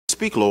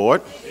Speak,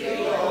 Lord,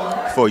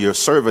 for your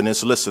servant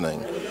is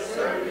listening.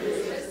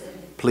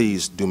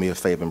 Please do me a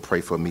favor and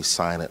pray for me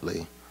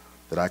silently,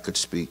 that I could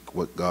speak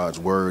what God's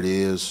word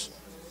is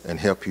and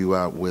help you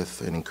out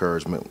with an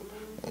encouragement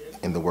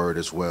in the word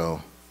as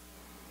well.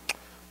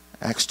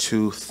 Acts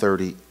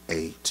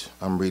 2:38.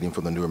 I'm reading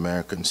from the New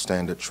American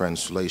Standard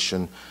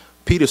Translation.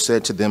 Peter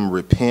said to them,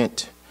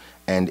 repent,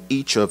 and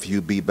each of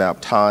you be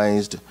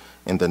baptized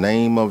in the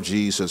name of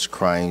Jesus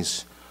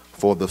Christ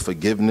for the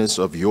forgiveness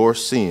of your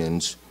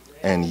sins,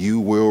 and you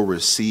will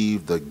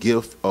receive the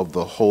gift of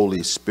the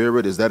Holy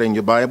Spirit. Is that in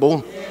your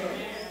Bible?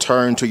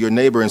 Turn to your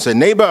neighbor and say,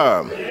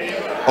 neighbor,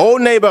 oh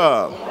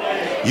neighbor,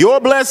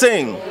 your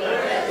blessing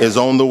is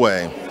on the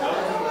way.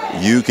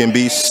 You can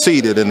be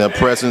seated in the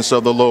presence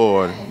of the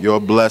Lord.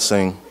 Your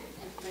blessing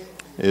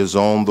is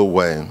on the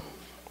way.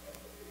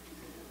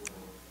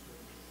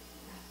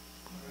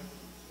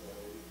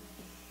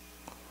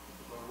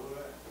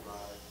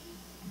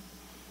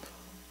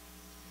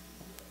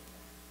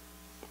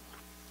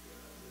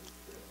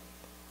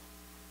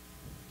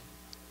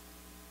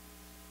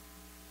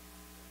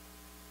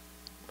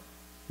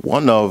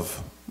 One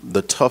of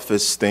the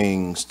toughest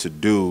things to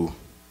do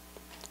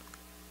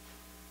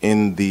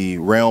in the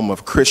realm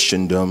of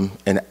Christendom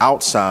and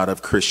outside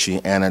of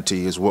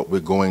Christianity is what we're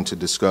going to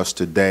discuss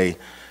today,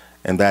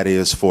 and that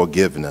is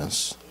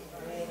forgiveness.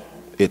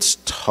 It's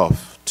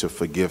tough to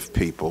forgive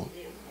people.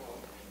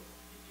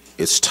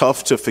 It's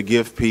tough to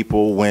forgive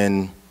people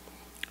when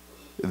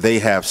they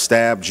have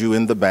stabbed you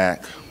in the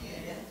back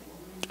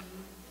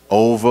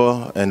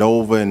over and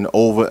over and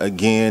over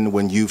again,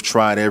 when you've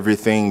tried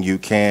everything you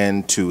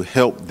can to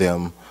help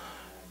them.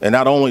 And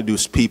not only do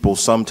people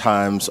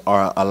sometimes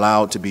are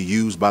allowed to be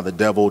used by the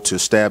devil to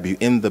stab you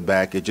in the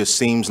back, it just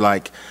seems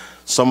like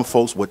some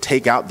folks would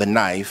take out the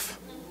knife,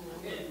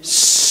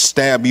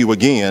 stab you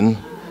again,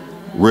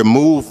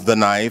 remove the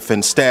knife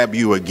and stab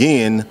you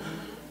again,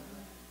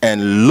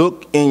 and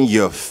look in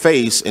your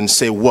face and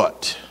say,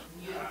 what?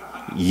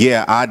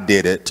 Yeah, I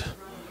did it.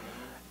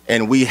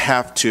 And we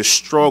have to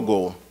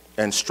struggle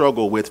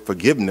with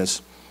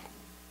forgiveness.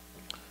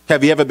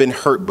 Have you ever been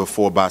hurt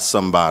before by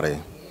somebody?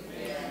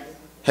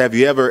 Have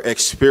you ever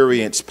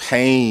experienced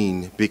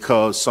pain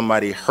because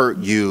somebody hurt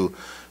you?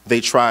 They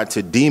tried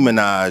to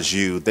demonize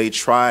you. They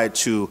tried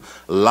to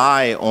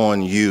lie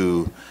on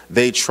you.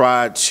 They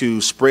tried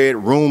to spread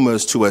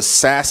rumors to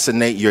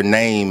assassinate your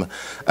name,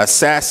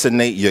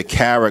 assassinate your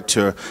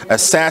character,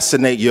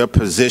 assassinate your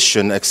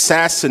position,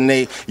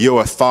 assassinate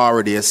your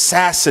authority,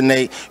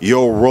 assassinate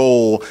your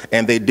role.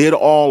 And they did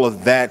all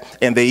of that.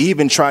 And they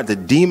even tried to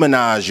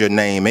demonize your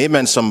name.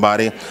 Amen,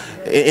 somebody.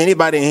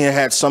 Anybody here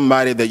had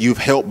somebody that you've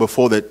helped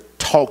before that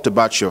talked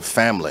about your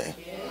family?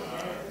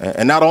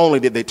 And not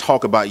only did they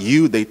talk about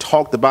you, they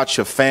talked about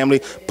your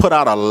family, put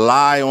out a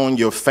lie on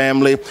your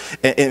family.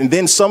 And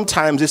then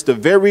sometimes it's the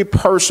very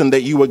person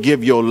that you would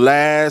give your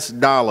last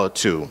dollar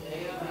to.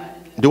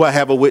 Do I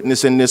have a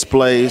witness in this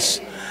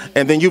place?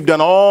 And then you've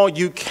done all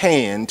you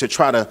can to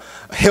try to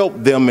help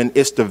them. And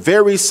it's the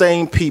very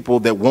same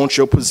people that want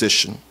your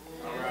position.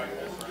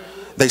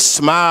 They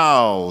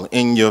smile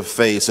in your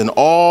face, and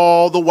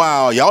all the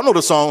while, y'all know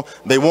the song,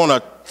 they want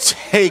to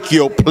take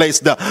your place.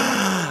 The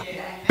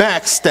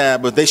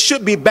backstabbers. They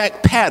should be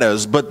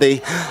backpatters, but they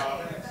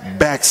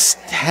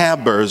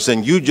backstabbers.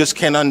 And you just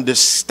can't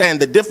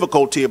understand the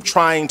difficulty of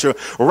trying to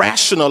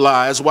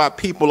rationalize why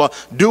people are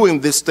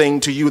doing this thing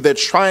to you. They're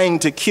trying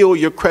to kill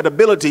your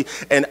credibility.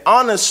 And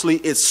honestly,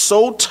 it's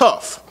so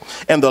tough.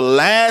 And the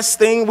last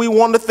thing we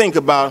want to think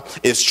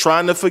about is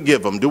trying to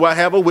forgive them. Do I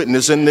have a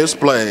witness in this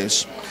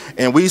place?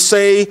 And we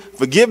say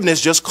forgiveness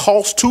just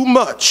costs too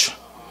much.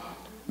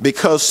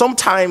 Because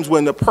sometimes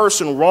when the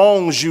person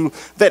wrongs you,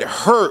 that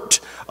hurt,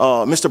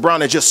 Mr.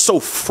 Brown, is just so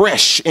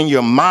fresh in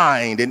your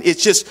mind, and it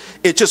just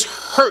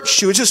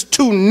hurts you. It's just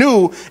too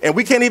new, and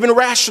we can't even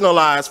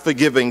rationalize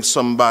forgiving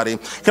somebody.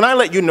 Can I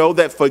let you know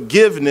that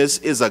forgiveness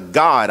is a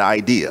God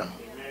idea?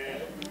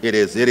 It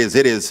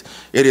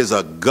is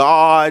a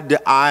God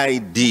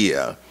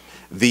idea.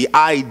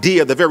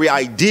 The very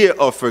idea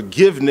of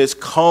forgiveness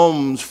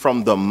comes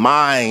from the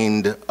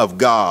mind of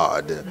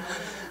God.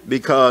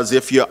 Because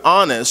if you're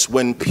honest,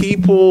 when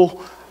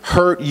people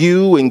hurt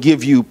you and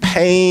give you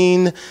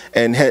pain,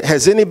 and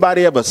has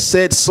anybody ever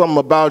said something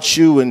about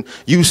you and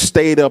you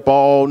stayed up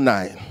all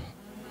night?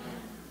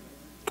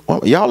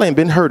 Well, y'all ain't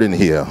been hurt in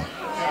here.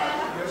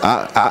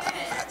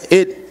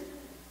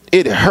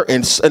 It hurt,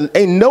 and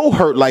ain't no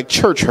hurt like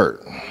church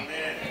hurt.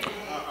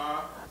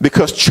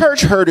 Because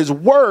church hurt is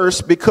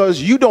worse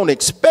because you don't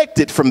expect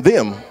it from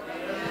them.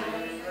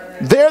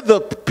 They're the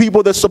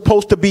people that's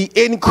supposed to be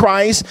in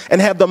Christ and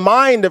have the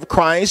mind of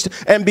Christ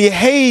and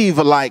behave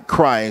like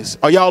Christ.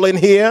 Are y'all in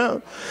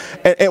here?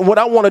 And what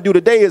I want to do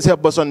today is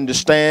help us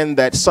understand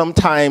that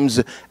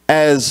sometimes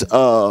as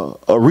a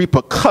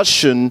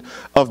repercussion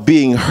of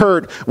being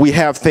hurt, we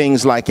have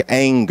things like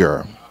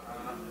anger.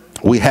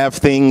 We have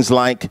things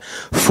like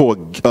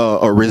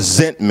a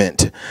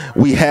resentment.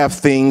 We have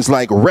things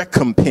like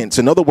recompense.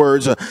 In other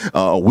words,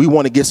 we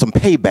want to get some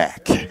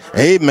payback.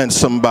 Amen,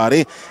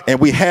 somebody. And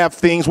we have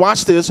things,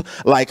 watch this,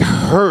 like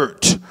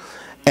hurt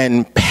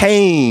and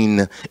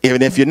pain.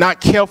 Even if you're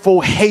not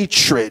careful,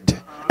 hatred.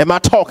 Am I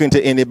talking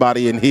to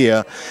anybody in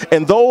here?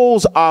 And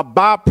those are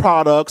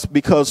byproducts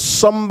because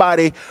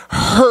somebody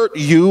hurt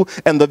you.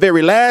 And the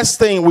very last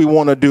thing we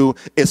want to do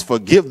is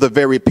forgive the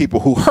very people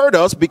who hurt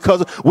us,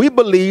 because we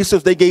believe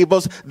since they gave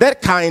us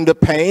that kind of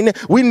pain,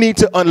 we need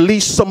to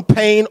unleash some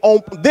pain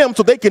on them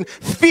so they can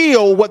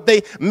feel what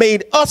they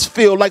made us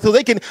feel like, so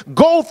they can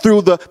go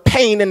through the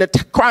pain and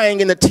the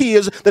crying and the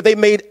tears that they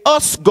made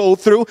us go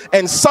through.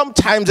 And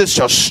sometimes it's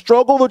a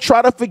struggle to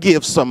try to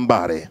forgive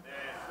somebody.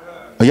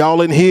 Are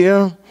y'all in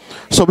here?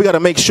 So we got to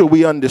make sure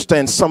we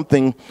understand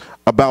something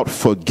about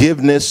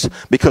forgiveness,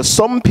 because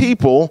some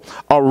people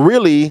are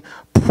really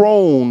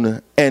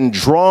prone and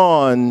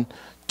drawn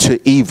to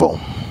evil.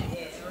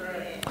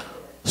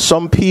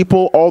 Some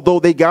people,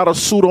 although they got a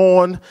suit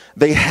on,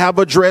 they have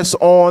a dress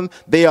on,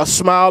 they are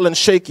smile and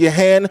shake your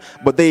hand,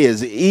 but they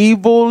as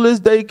evil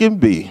as they can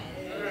be.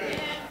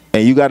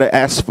 And you got to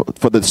ask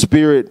for the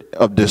spirit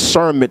of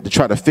discernment to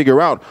try to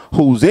figure out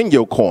who's in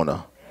your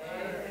corner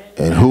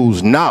and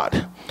who's not.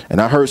 And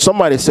I heard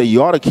somebody say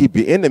you ought to keep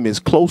your enemies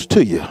close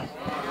to you.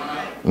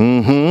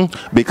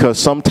 Because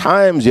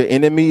sometimes your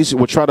enemies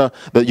will try to,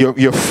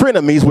 your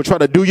frenemies will try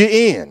to do you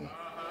in.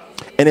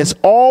 And it's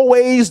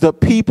always the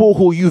people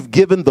who you've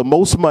given the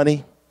most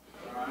money.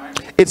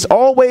 It's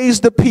always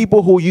the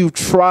people who you've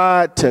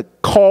tried to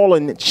call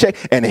and check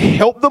and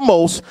help the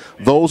most.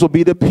 Those will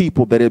be the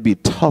people that it'll be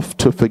tough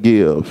to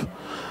forgive.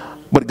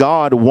 But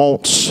God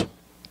wants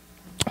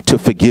to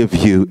forgive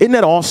you. Isn't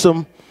that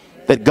awesome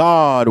that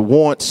God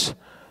wants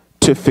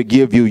to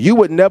forgive you? You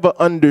would never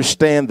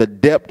understand the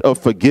depth of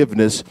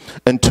forgiveness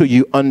until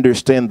you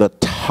understand the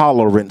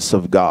tolerance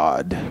of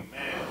God.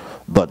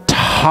 The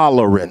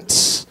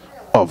tolerance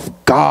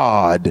of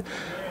God.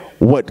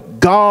 What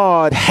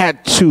God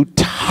had to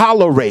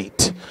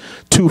tolerate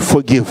to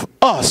forgive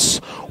us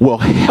will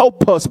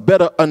help us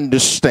better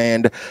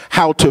understand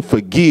how to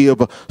forgive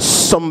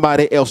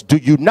somebody else. Do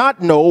you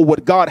not know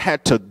what God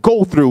had to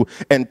go through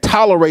and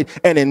tolerate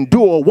and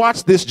endure?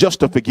 Watch this,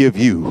 just to forgive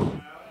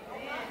you.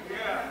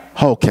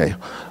 Okay,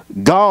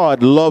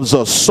 God loves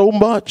us so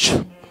much.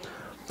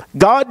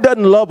 God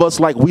doesn't love us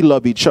like we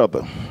love each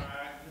other.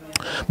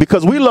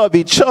 Because we love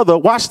each other,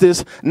 watch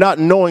this, not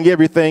knowing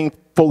everything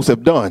folks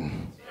have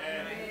done.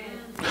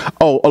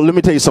 Oh, let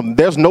me tell you something.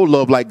 There's no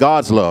love like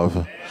God's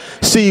love.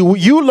 See,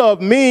 you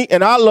love me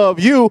and I love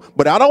you,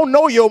 but I don't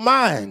know your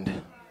mind.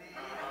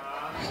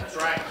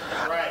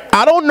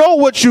 I don't know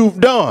what you've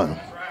done.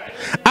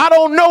 I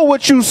don't know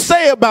what you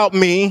say about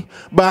me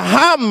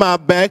behind my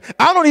back.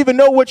 I don't even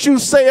know what you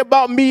say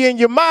about me in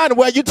your mind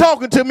while you're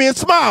talking to me and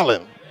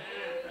smiling.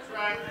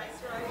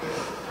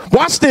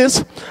 Watch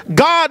this.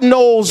 God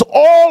knows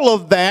all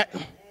of that,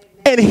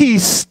 and he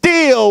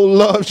still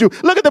loves you.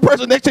 Look at the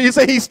person next to you and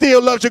say he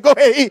still loves you. Go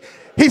ahead.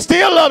 He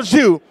still loves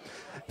you.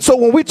 So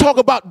when we talk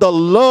about the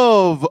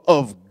love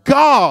of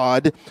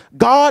God,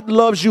 God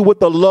loves you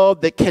with a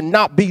love that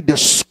cannot be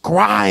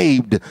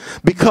described,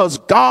 because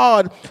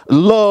God's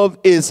love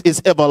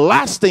is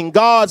everlasting.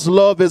 God's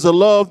love is a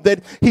love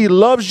that he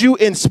loves you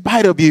in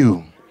spite of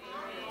you.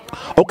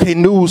 Okay,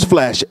 news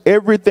flash.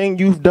 Everything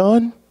you've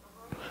done,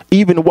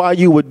 even while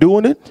you were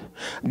doing it,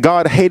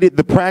 God hated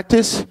the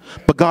practice,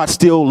 but God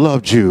still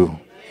loved you.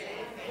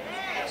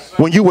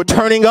 When you were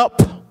turning up,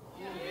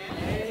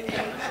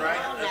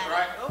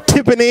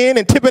 tipping in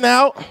and tipping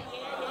out,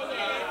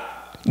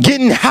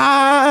 getting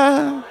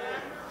high,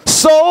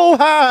 so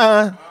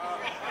high,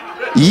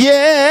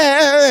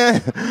 yeah.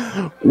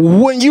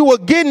 When you were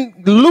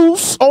getting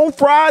loose on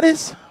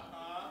Fridays,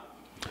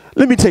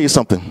 let me tell you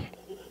something.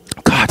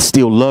 God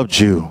still loved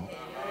you.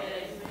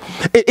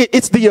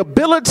 It's the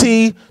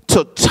ability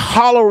to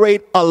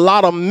tolerate a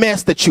lot of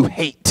mess that you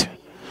hate.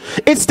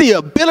 It's the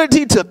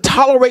ability to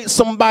tolerate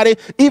somebody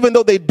even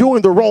though they're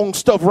doing the wrong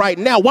stuff right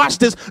now. Watch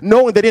this,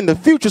 knowing that in the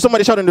future,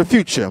 somebody shout in the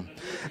future,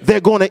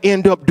 they're going to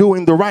end up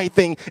doing the right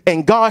thing.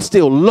 And God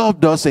still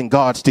loved us and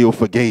God still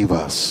forgave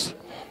us.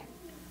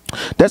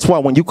 That's why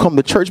when you come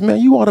to church, man,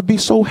 you ought to be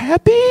so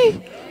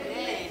happy.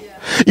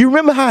 You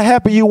remember how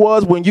happy you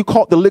was when you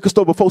caught the liquor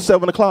store before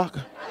 7 o'clock?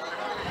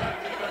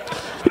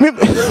 Do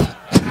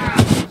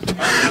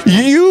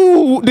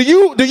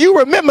you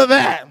remember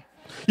that?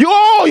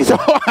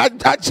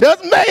 I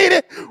just made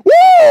it.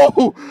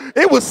 Woo!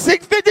 It was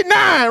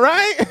 6:59,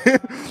 right?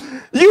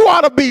 You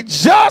ought to be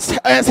just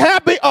as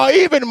happy or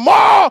even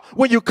more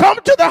when you come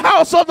to the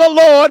house of the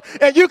Lord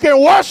and you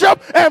can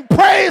worship and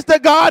praise the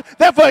God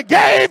that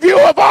forgave you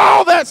of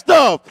all that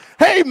stuff.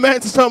 Hey,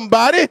 man,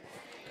 somebody.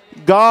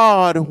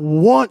 God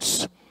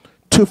wants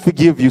to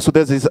forgive you. So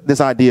there's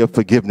this idea of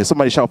forgiveness.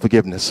 Somebody shout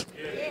forgiveness.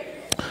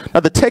 Now,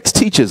 the text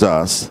teaches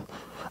us,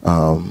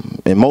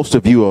 and most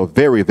of you are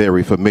very,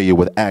 very familiar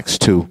with Acts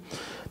 2.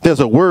 There's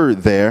a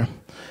word there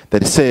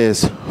that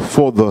says,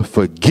 for the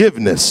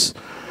forgiveness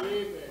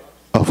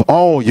of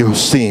all your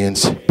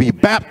sins. Be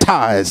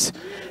baptized,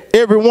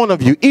 every one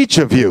of you, each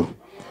of you,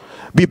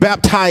 be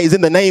baptized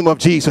in the name of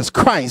Jesus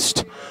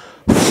Christ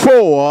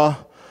for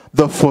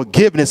the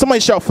forgiveness.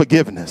 Somebody shout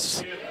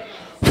forgiveness.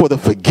 For the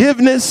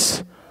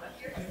forgiveness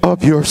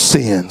of your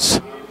sins.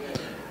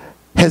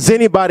 Has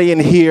anybody in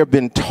here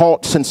been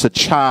taught since a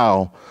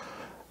child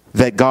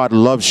that God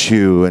loves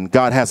you and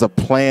God has a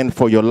plan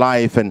for your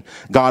life and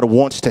God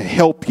wants to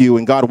help you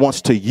and God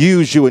wants to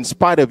use you in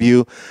spite of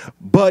you,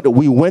 but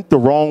we went the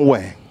wrong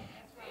way?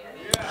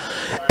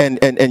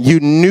 And you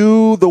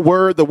knew the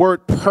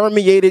word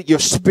permeated your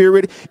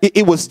spirit.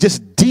 It was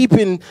just deep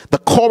in the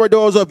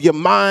corridors of your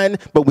mind,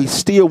 but we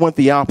still went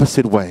the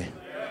opposite way.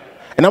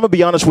 And I'm going to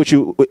be honest with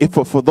you,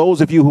 for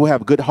those of you who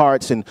have good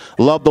hearts and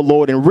love the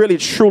Lord and really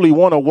truly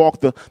want to walk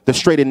the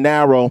straight and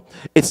narrow,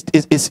 it's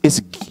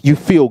you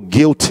feel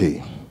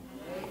guilty.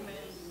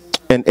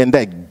 And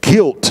that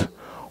guilt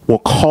will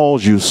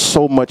cause you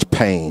so much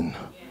pain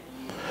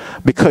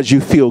because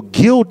you feel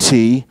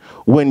guilty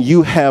when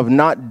you have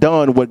not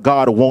done what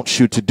God wants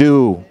you to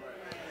do.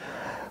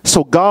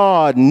 So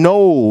God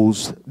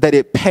knows that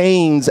it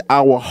pains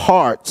our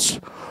hearts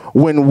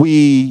when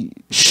we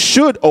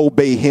should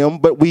obey him,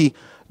 but we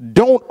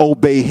don't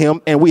obey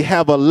him, and we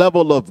have a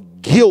level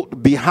of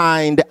guilt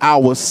behind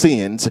our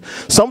sins.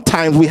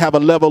 Sometimes we have a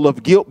level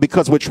of guilt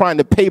because we're trying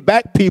to pay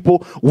back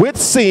people with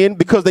sin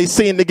because they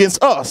sinned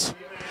against us.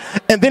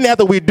 And then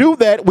after we do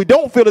that, we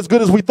don't feel as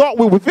good as we thought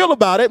we would feel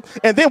about it.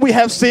 And then we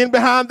have sin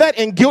behind that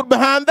and guilt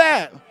behind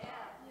that.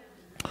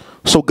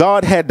 So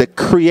God had to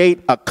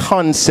create a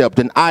concept,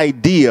 an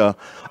idea,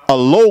 a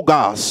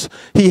logos.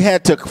 He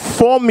had to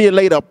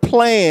formulate a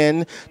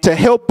plan to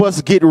help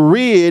us get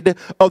rid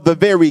of the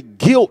very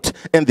guilt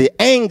and the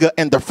anger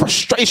and the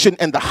frustration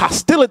and the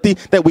hostility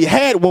that we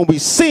had when we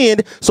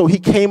sinned. So he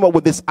came up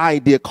with this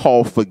idea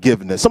called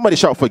forgiveness. Somebody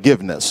shout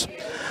forgiveness.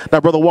 Now,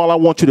 Brother Wall, I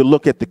want you to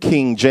look at the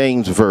King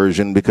James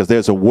Version because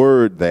there's a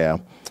word there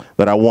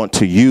that I want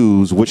to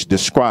use which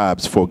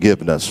describes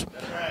forgiveness.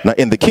 Now,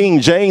 in the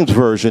King James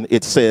Version,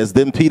 it says,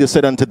 "Then Peter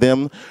said unto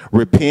them,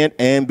 Repent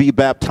and be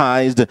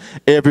baptized,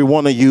 every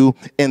one of you,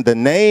 in the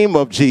name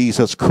of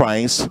Jesus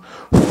Christ,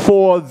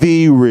 for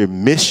the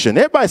remission."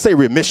 Everybody say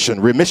remission,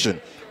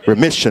 remission,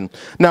 remission.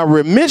 Now,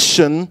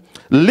 remission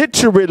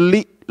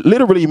literally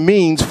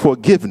means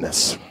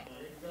forgiveness.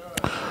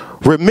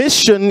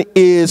 Remission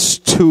is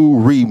to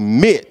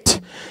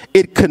remit.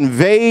 It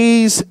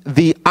conveys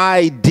the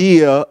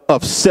idea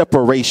of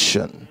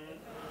separation.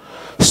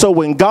 So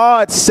when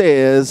God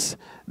says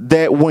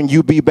that when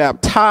you be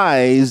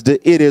baptized,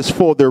 it is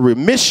for the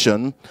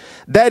remission,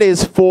 that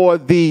is for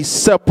the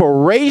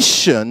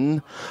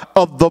separation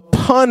of the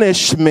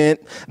punishment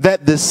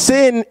that the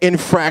sin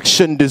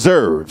infraction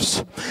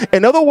deserves.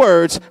 In other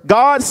words,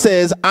 God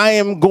says, I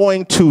am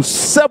going to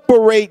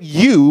separate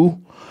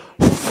you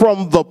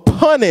from the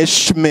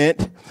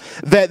punishment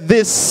that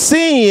this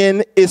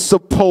sin is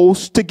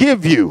supposed to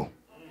give you.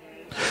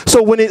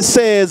 So when it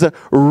says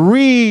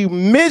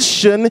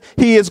remission,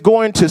 he is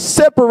going to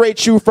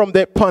separate you from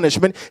that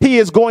punishment. He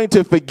is going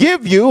to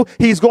forgive you.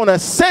 He's going to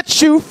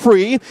set you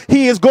free.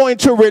 He is going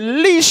to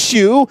release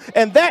you.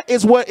 And that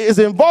is what is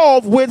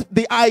involved with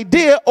the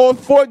idea of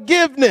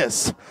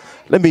forgiveness.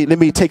 Let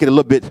me take it a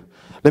little bit.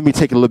 Let me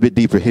take it a little bit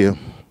deeper here.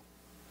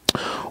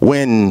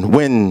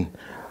 When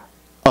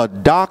a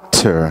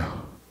doctor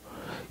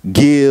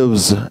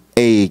gives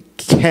a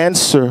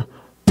cancer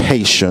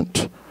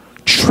patient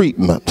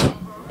treatment,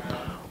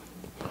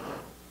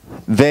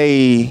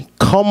 they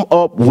come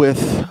up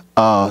with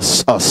a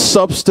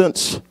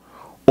substance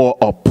or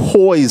a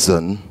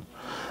poison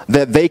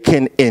that they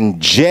can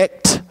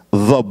inject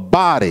the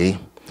body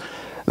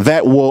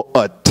that will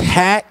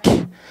attack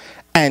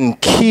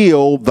and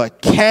kill the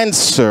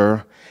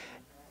cancer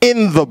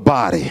in the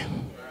body.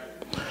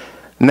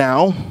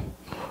 Now,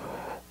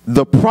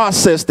 the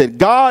process that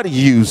God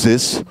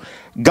uses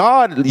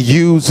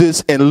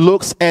and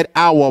looks at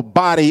our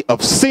body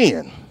of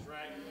sin.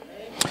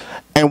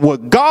 And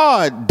what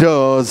God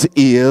does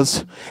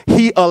is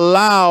he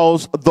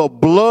allows the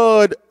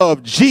blood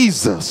of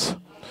Jesus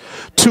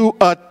to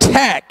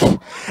attack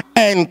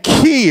and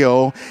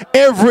kill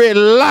every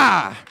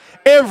lie.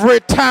 Every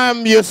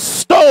time you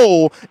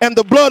stole, and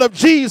the blood of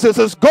Jesus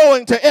is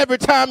going to every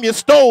time you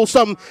stole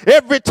something,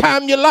 every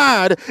time you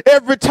lied,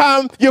 every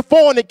time you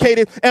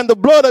fornicated, and the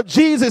blood of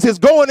Jesus is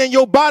going in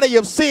your body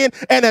of sin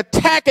and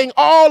attacking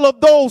all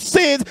of those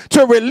sins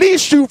to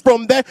release you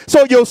from that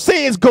so your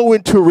sins go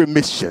into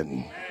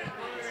remission.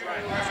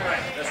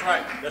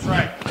 That's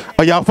right.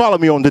 Are y'all follow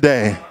me on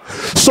today?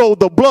 So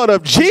the blood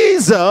of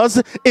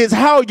Jesus is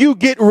how you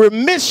get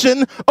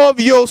remission of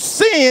your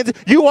sins.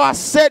 You are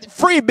set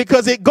free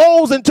because it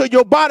goes into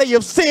your body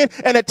of sin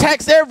and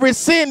attacks every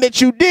sin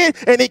that you did,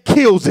 and it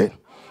kills it.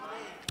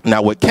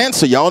 Now with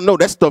cancer, y'all know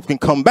that stuff can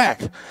come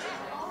back.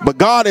 But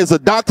God is a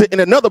doctor in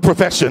another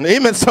profession.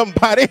 Amen,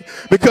 somebody.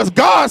 Because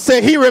God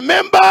said he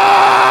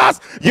remembers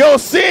your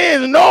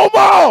sins no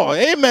more.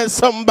 Amen,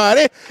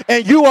 somebody.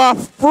 And you are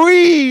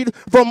freed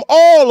from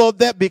all of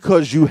that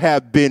because you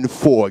have been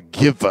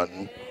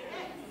forgiven.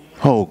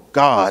 Oh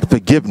God,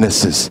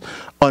 forgiveness is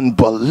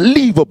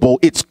unbelievable.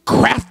 It's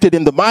crafted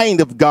in the mind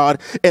of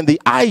God, and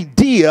the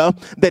idea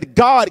that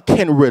God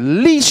can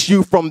release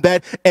you from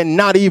that and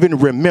not even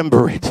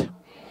remember it.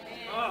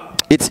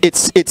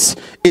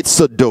 It's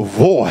a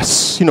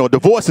divorce. You know,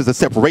 divorce is a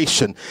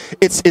separation.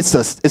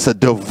 It's a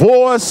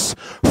divorce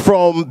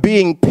from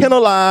being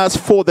penalized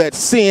for that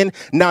sin.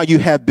 Now you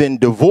have been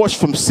divorced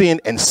from sin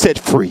and set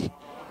free.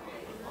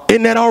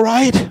 Isn't that all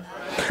right?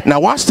 Now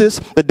watch this.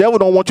 The devil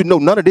don't want you to know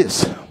none of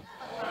this.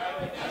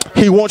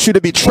 He wants you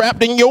to be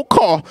trapped in your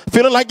car,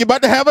 feeling like you're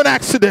about to have an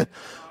accident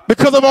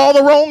because of all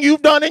the wrong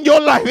you've done in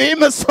your life.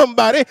 Amen,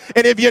 somebody.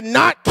 And if you're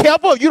not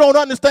careful, if you don't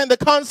understand the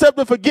concept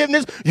of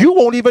forgiveness, you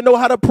won't even know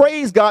how to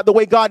praise God the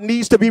way God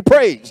needs to be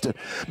praised.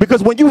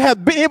 Because when you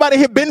have been, anybody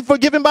here been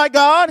forgiven by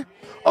God?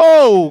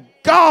 Oh,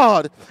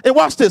 God. And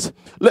watch this.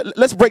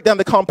 Let's break down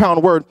the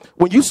compound word.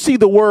 When you see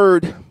the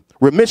word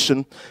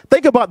remission,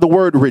 think about the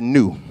word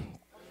renew.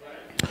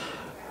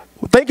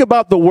 Think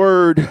about the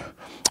word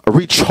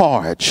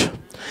recharge.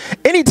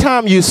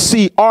 Anytime you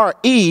see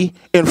R-E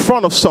in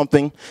front of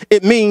something,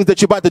 it means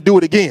that you're about to do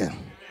it again.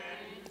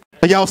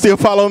 Y'all still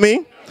follow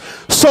me?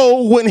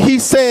 So when he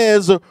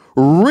says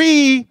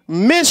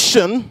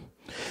remission,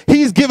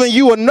 he's giving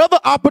you another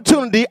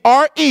opportunity,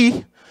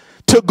 R-E,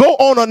 to go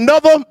on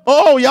another,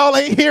 oh, y'all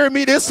ain't hearing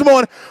me this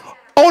morning,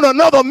 on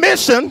another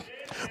mission.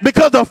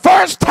 Because the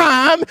first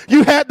time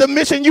you had the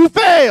mission, you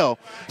failed.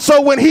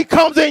 So when he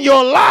comes in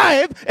your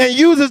life and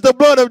uses the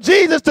blood of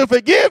Jesus to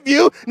forgive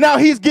you, now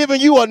he's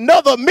giving you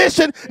another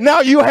mission.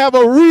 Now you have a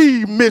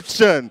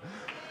remission.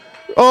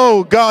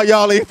 Oh, God,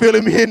 y'all ain't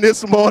feeling me in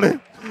this morning.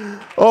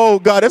 Oh,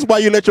 God, that's why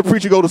you let your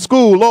preacher go to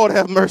school. Lord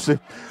have mercy.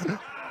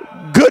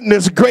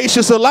 Goodness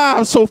gracious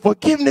alive. So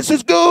forgiveness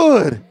is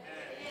good.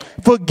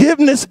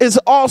 Forgiveness is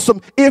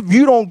awesome if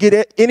you don't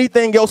get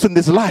anything else in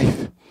this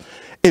life.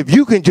 If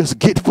you can just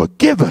get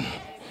forgiven,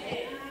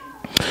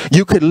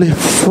 you can live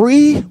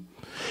free.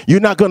 You're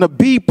not going to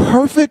be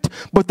perfect,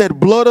 but that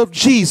blood of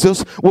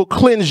Jesus will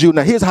cleanse you.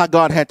 Now, here's how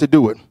God had to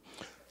do it.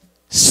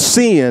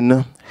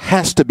 Sin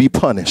has to be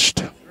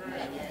punished.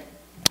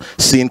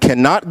 Sin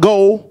cannot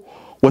go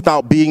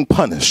without being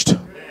punished.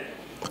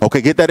 Okay,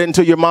 get that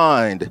into your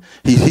mind.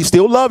 He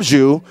still loves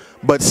you,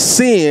 but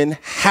sin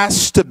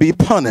has to be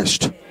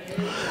punished.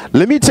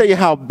 Let me tell you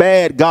how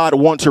bad God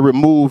wants to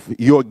remove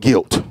your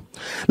guilt.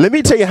 Let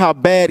me tell you how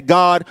bad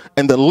God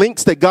and the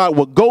lengths that God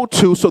will go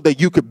to so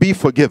that you could be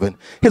forgiven.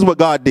 Here's what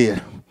God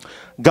did.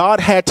 God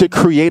had to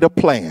create a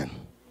plan.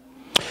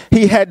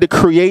 He had to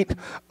create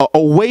a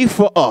way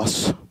for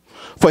us,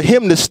 for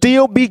him to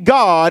still be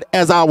God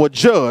as our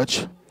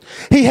judge.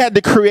 He had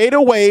to create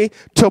a way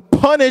to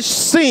punish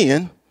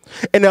sin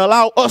and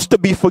allow us to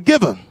be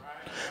forgiven.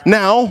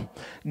 Now,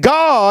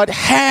 God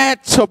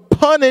had to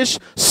punish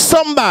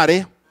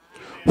somebody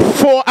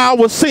for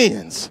our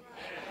sins.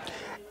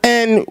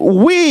 And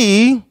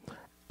we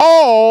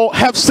all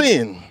have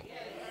sinned.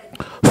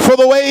 For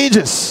the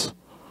wages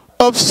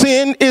of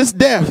sin is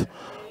death,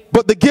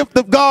 but the gift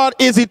of God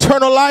is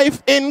eternal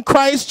life in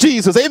Christ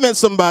Jesus. Amen,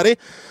 somebody.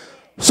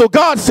 So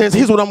God says,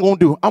 here's what I'm going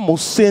to do. I'm going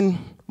to send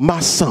my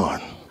son.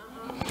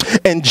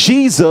 And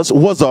Jesus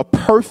was a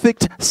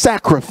perfect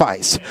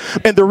sacrifice.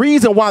 And the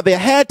reason why there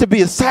had to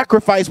be a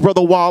sacrifice,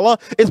 Brother Waller,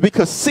 is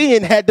because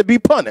sin had to be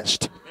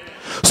punished.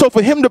 So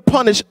for him to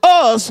punish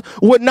us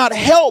would not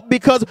help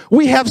because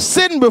we have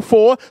sinned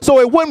before, so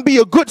it wouldn't be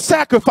a good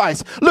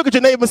sacrifice. Look at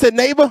your neighbor and say,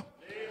 neighbor,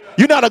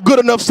 you're not a good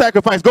enough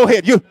sacrifice. Go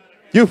ahead. You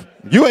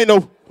ain't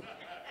no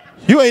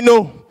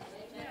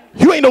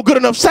good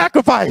enough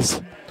sacrifice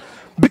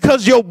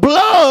because your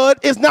blood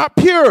is not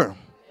pure.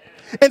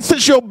 And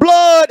since your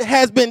blood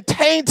has been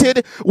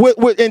tainted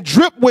and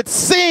dripped with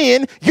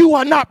sin, you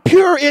are not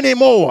pure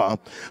anymore.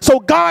 So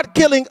God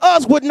killing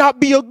us would not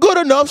be a good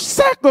enough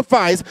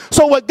sacrifice.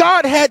 So what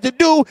God had to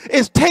do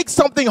is take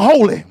something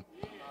holy.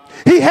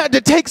 He had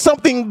to take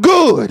something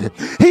good.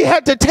 He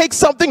had to take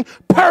something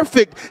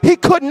perfect. He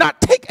could not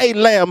take a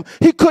lamb.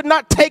 He could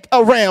not take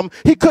a ram.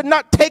 He could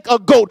not take a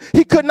goat.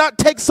 He could not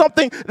take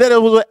something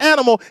that was an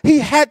animal. He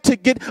had to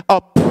get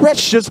a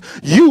precious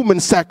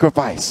human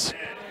sacrifice.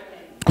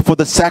 For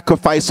the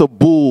sacrifice of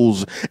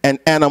bulls and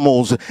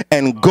animals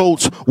and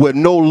goats would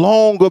no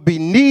longer be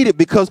needed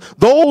because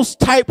those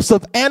types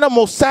of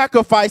animal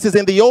sacrifices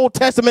in the Old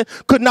Testament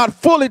could not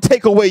fully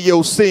take away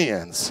your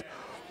sins.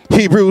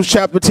 Hebrews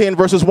chapter 10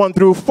 verses 1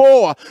 through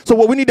 4. So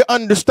what we need to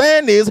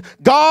understand is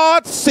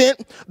God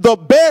sent the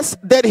best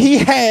that he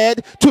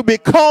had to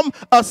become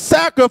a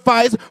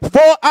sacrifice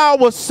for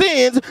our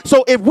sins.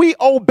 So if we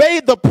obey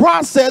the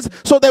process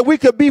so that we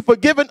could be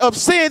forgiven of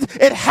sins,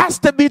 it has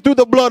to be through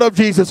the blood of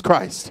Jesus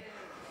Christ.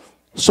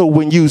 So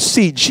when you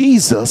see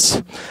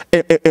Jesus,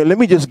 and let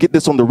me just get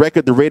this on the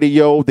record, the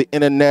radio, the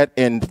internet,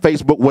 and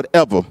Facebook,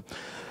 whatever.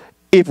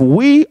 If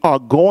we are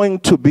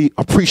going to be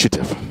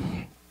appreciative,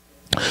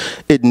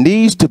 it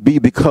needs to be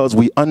because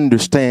we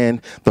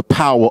understand the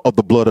power of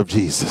the blood of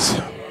Jesus.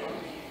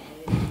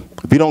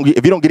 If you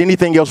don't get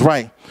anything else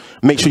right,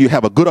 make sure you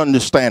have a good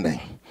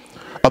understanding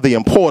of the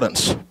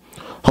importance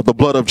of the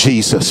blood of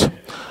Jesus.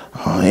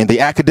 In the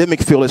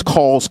academic field,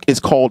 it's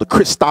called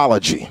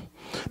Christology.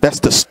 That's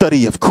the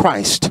study of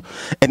Christ.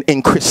 And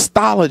in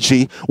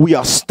Christology, we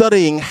are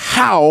studying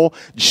how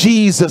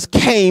Jesus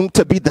came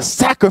to be the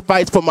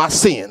sacrifice for my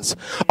sins.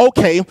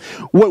 Okay,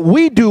 what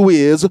we do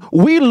is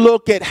we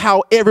look at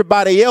how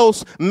everybody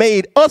else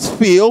made us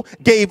feel,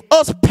 gave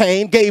us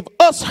pain, gave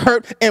us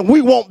hurt, and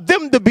we want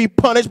them to be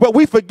punished, but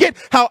we forget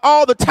how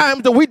all the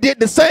times that we did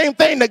the same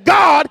thing to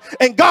God,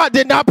 and God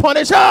did not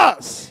punish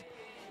us.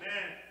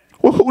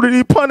 Well, who did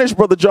he punish,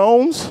 Brother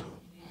Jones?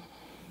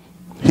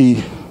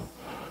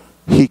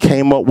 He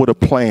came up with a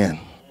plan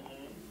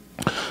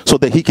so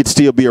that he could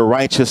still be a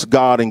righteous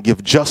God and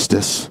give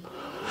justice,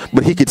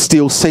 but he could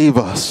still save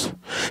us.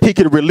 He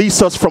could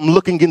release us from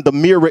looking in the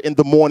mirror in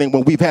the morning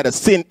when we've had a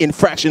sin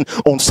infraction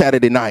on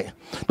Saturday night.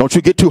 Don't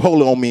you get too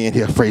holy on me in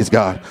here, praise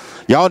God.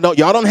 Y'all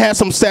done had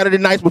some Saturday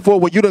nights before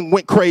when you done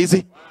went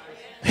crazy.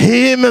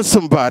 Him and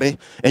somebody,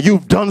 and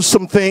you've done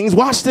some things.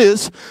 Watch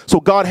this. So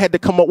God had to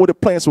come up with a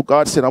plan. So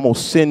God said, I'm going to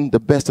send the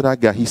best that I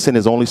got. He sent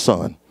his only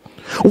son.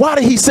 Why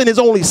did he send his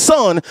only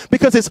son?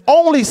 Because his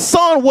only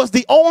son was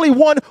the only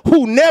one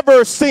who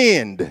never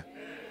sinned.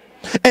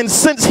 And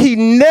since he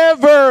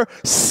never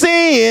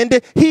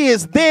sinned, he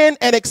is then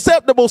an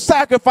acceptable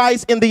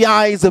sacrifice in the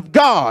eyes of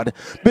God.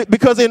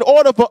 Because in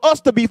order for us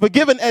to be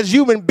forgiven as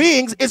human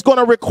beings, it's going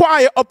to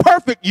require a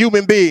perfect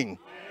human being.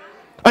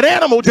 An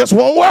animal just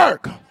won't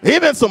work.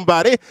 Even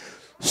somebody.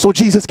 So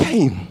Jesus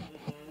came.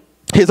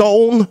 His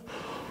own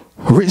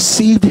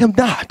received him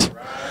not.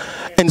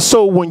 And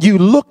so when you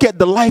look at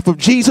the life of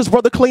Jesus,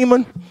 Brother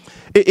Kleeman,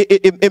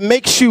 it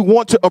makes you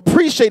want to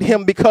appreciate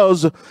him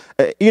because,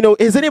 you know,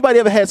 has anybody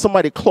ever had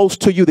somebody close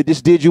to you that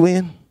just did you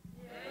in?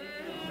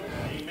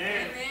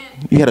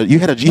 You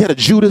had a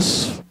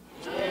Judas.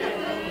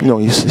 You know,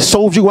 he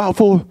sold you out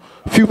for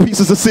a few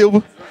pieces of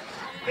silver.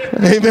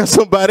 Amen,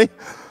 somebody.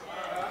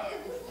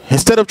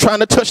 Instead of trying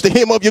to touch the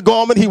hem of your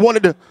garment, he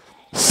wanted to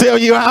sell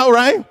you out,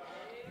 right?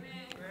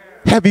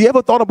 Have you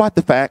ever thought about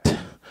the fact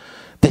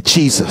that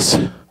Jesus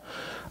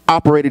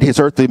operated his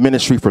earthly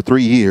ministry for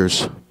 3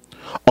 years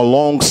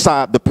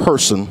alongside the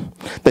person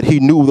that he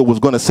knew that was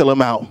going to sell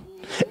him out,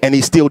 and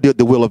he still did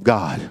the will of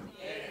God?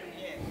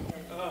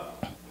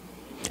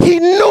 He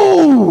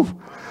knew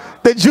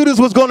that Judas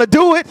was going to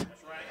do it.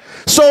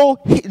 So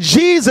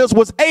Jesus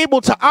was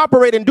able to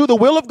operate and do the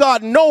will of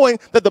God, knowing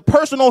that the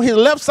person on his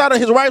left side or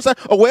his right side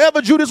or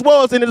wherever Judas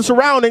was in the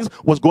surroundings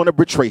was going to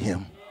betray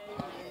him.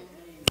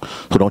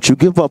 So don't you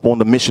give up on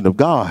the mission of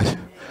God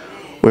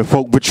when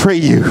folk betray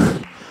you.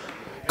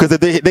 Because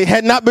if they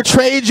had not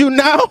betrayed you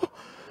now,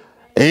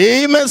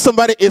 amen,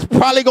 somebody is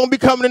probably going to be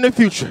coming in the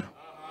future.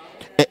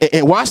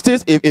 And watch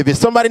this. If it's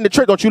somebody in the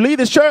church, don't you leave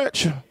this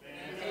church.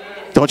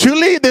 Don't you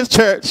leave this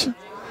church.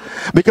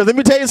 Because let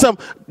me tell you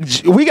something.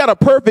 We got a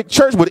perfect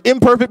church with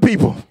imperfect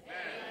people.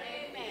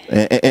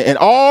 And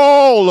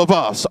all of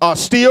us are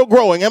still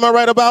growing. Am I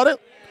right about it?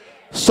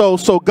 So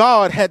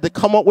God had to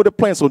come up with a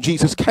plan. So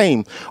Jesus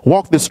came,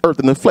 walked this earth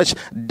in the flesh,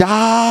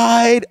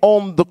 died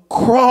on the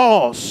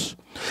cross.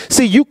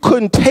 See, you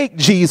couldn't take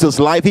Jesus'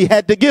 life. He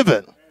had to give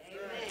it.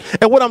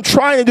 And what I'm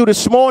trying to do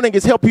this morning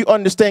is help you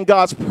understand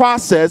God's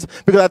process,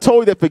 because I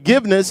told you that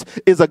forgiveness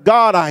is a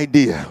God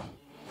idea.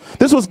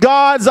 This was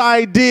God's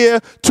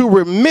idea to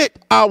remit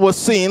our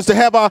sins, to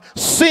have our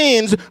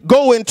sins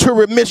go into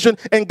remission,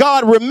 and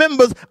God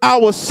remembers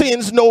our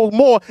sins no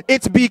more.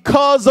 It's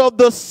because of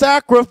the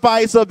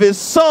sacrifice of his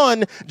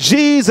son,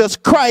 Jesus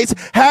Christ,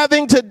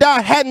 having to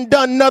die, hadn't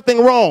done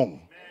nothing wrong.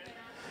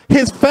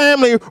 His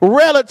family,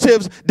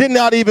 relatives did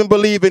not even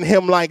believe in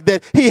him like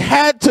that. He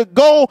had to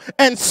go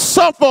and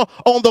suffer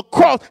on the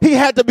cross. He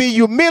had to be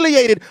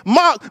humiliated,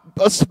 mocked,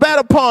 spat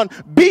upon,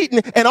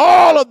 beaten, and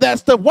all of that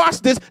stuff. Watch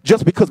this,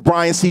 just because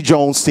Bryan C.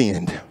 Jones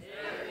sinned.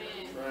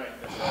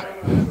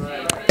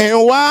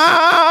 And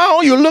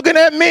while you're looking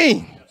at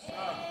me,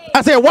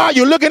 I said, while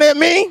you're looking at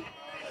me,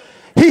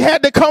 he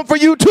had to come for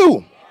you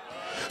too.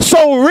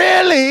 So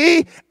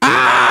really,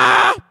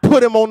 I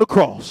put him on the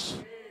cross.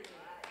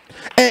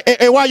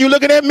 And while you're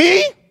looking at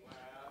me,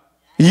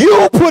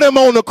 you put him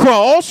on the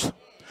cross,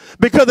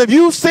 because if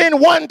you sin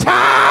one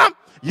time,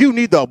 you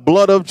need the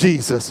blood of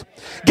Jesus.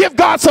 Give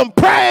God some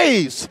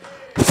praise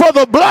for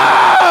the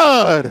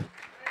blood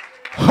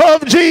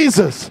of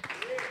Jesus.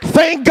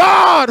 Thank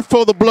God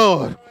for the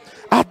blood.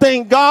 I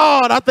thank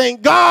God. I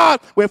thank God.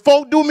 When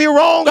folk do me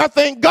wrong, I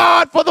thank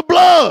God for the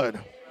blood.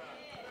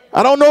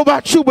 I don't know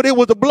about you, but it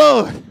was the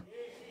blood.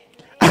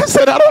 I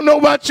said, I don't know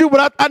about you,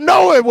 but I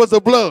know it was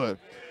the blood.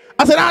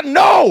 I said, I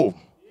know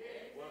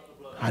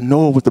it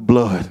was the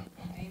blood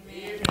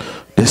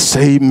that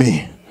saved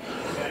me.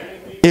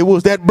 It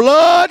was that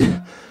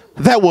blood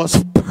that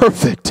was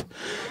perfect.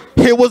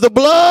 It was the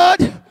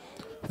blood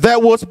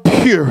that was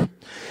pure.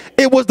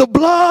 It was the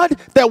blood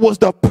that was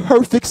the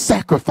perfect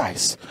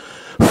sacrifice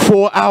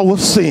for our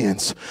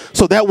sins.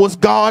 So that was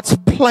God's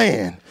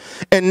plan.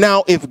 And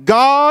now if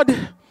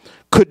God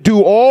could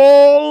do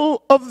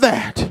all of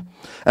that,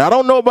 and I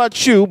don't know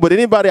about you, but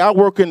anybody, I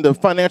work in the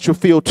financial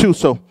field too,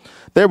 so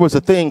there was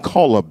a thing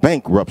called a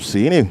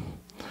bankruptcy.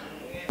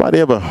 Anybody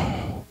ever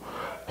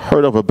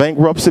heard of a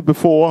bankruptcy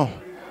before?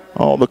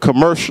 All the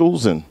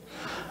commercials and,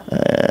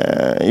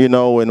 you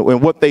know,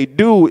 and what they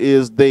do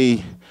is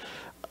they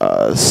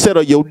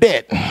settle your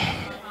debt.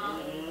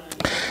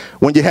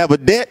 When you have a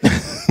debt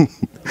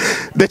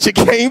that you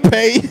can't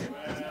pay,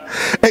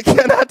 and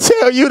can I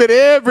tell you that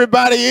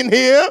everybody in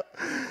here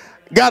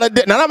got a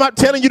debt? Now, I'm not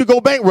telling you to go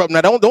bankrupt.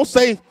 Now, don't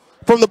say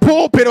from the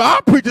pulpit,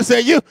 our preacher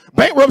say you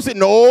bankruptcy.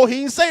 No,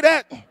 he didn't say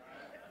that.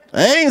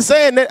 I ain't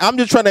saying that. I'm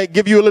just trying to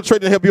give you a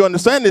illustration to help you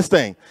understand this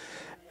thing.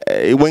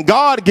 When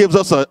God gives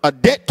us a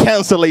debt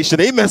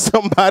cancellation, amen,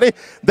 somebody,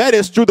 that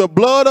is through the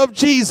blood of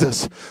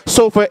Jesus.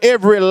 So for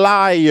every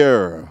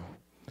liar,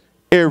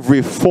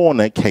 every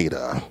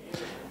fornicator,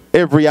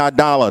 every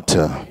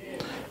idolater,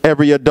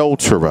 every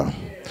adulterer,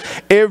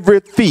 every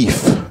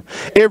thief,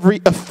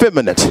 every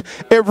effeminate,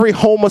 every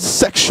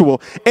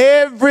homosexual,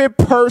 every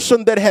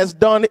person that has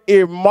done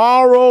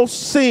immoral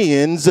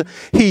sins,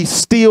 he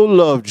still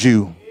loved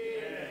you.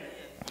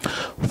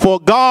 For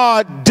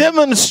God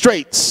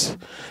demonstrates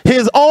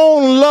his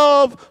own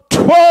love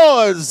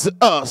towards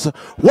us.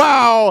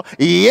 While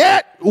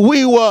yet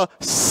we were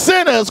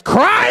sinners,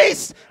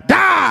 Christ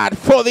died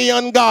for the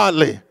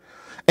ungodly.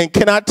 And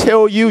can I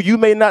tell you, you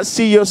may not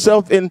see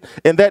yourself in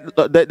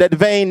that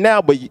vein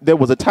now, but there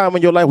was a time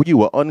in your life where you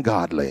were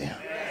ungodly.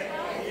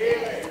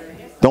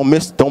 Don't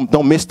miss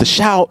the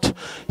shout.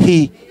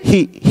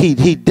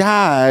 He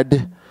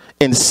died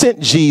and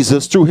sent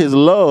Jesus through his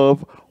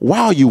love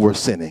while you were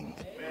sinning.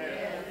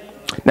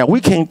 Now,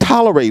 we can't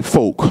tolerate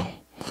folk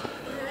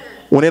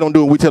when they don't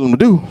do what we tell them to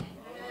do.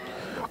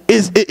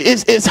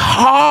 It's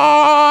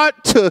hard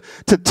to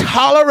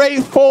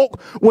tolerate folk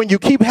when you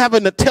keep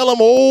having to tell them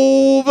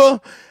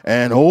over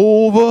and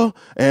over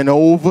and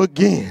over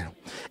again.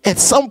 At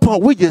some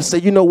point, we just say,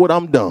 you know what,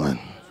 I'm done.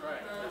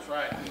 That's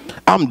right.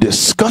 I'm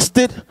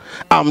disgusted.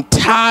 I'm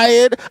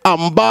tired.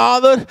 I'm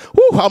bothered.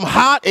 Woo, I'm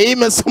hot.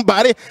 Amen,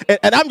 somebody.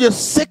 And I'm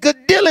just sick of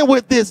dealing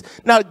with this.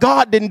 Now,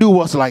 God didn't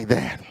do us like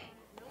that.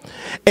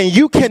 And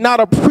you cannot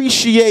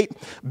appreciate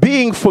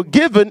being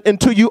forgiven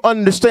until you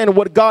understand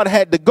what God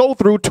had to go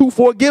through to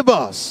forgive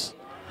us.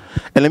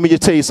 And let me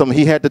just tell you something.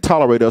 He had to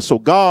tolerate us. So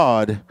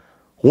God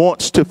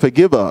wants to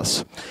forgive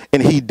us.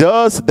 And he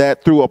does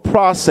that through a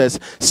process.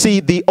 See,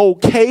 the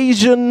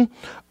occasion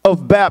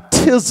of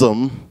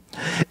baptism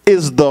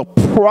is the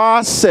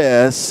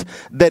process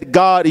that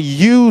God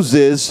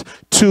uses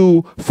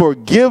to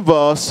forgive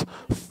us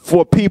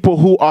for people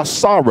who are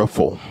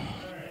sorrowful.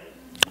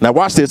 Now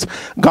watch this.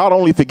 God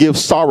only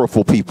forgives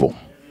sorrowful people.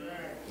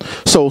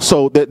 So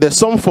there's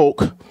some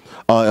folk,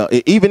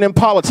 even in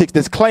politics,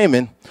 that's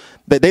claiming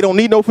that they don't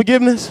need no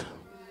forgiveness.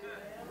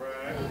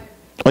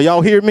 Are y'all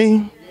hear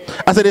me?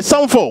 I said there's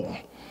some folk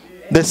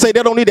that say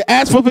they don't need to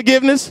ask for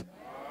forgiveness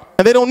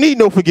and they don't need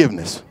no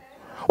forgiveness.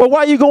 Well, why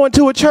are you going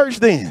to a church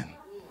then?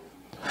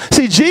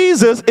 See,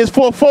 Jesus is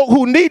for folk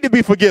who need to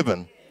be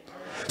forgiven.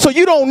 So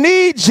you don't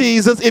need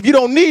Jesus if you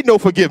don't need no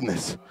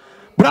forgiveness.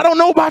 But I don't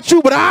know about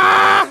you, but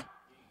I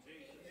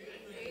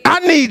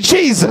need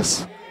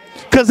Jesus,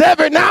 because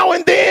every now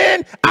and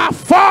then I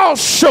fall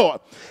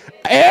short.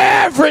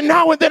 Every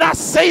now and then I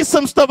say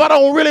some stuff I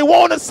don't really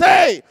want to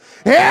say.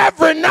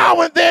 Every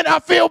now and then I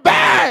feel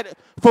bad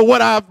for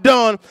what I've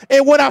done.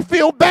 And when I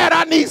feel bad,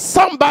 I need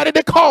somebody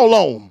to call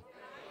on.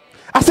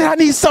 I said I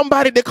need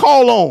somebody to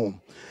call on.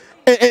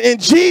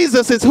 And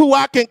Jesus is who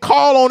I can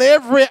call on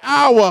every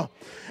hour.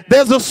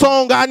 There's a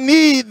song, I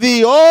need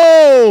thee.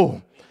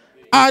 Oh,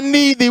 I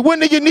need thee. When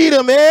do you need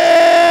him?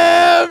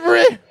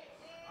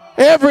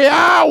 Every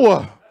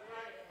hour.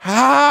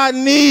 I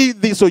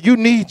need thee. So you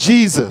need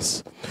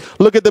Jesus.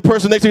 Look at the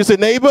person next to you and say,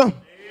 neighbor,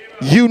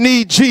 you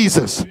need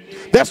Jesus.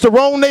 That's the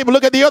wrong neighbor.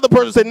 Look at the other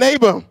person and say,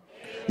 neighbor,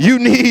 you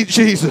need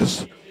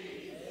Jesus.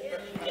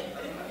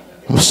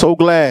 I'm so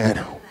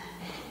glad.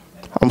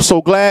 I'm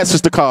so glad,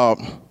 Sister Cobb,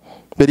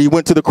 that he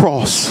went to the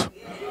cross.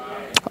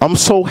 I'm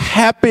so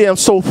happy. I'm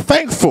so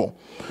thankful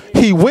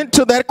he went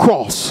to that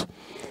cross,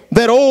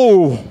 that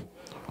old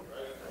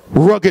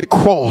rugged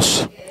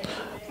cross,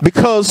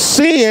 because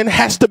sin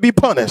has to be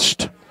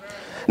punished.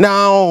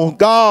 Now,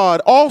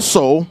 God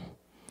also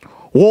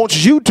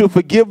wants you to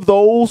forgive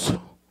those.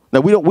 Now,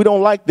 we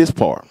don't like this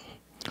part.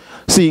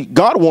 See,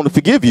 God wants to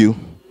forgive you,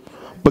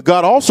 but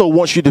God also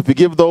wants you to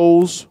forgive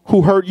those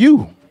who hurt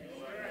you.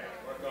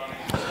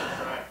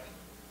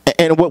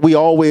 And what we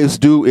always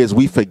do is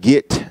we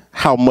forget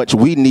how much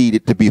we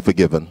needed to be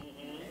forgiven.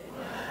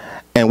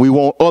 And we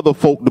want other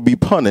folk to be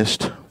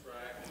punished.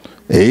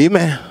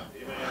 Amen.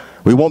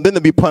 We want them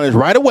to be punished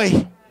right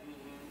away.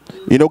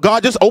 You know,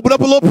 God just opened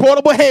up a little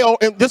portable hell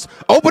and just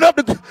open up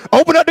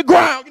the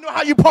ground. You know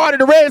how you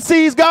parted the Red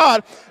Seas,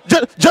 God?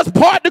 Just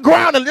part the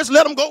ground and just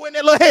let them go in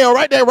that little hell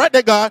right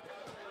there, God.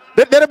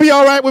 That'll be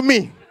all right with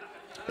me.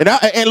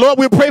 And Lord,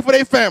 we'll pray for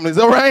their families,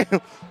 all right?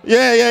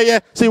 Yeah.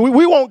 See,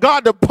 we want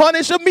God to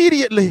punish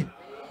immediately.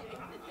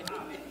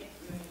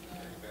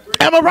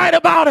 Am I right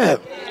about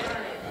it?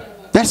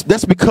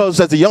 That's because,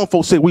 as the young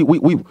folks say,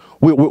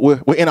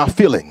 we're in our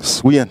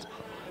feelings.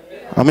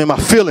 I'm in my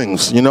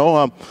feelings, you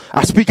know.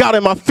 I speak out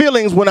in my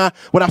feelings when I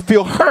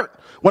feel hurt,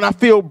 when I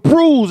feel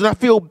bruised and I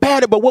feel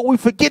battered. But what we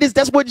forget is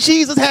that's what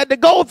Jesus had to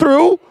go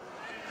through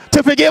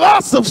to forgive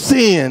us of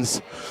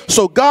sins.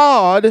 So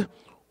God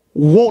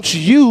wants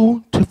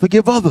you to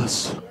forgive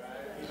others.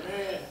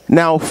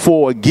 Now,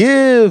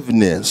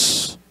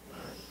 forgiveness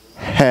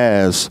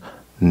has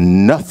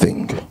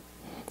nothing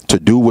to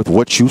do with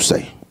what you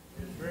say.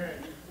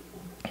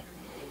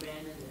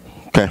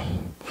 Okay.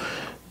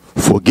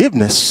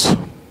 Forgiveness,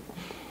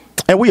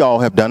 and we all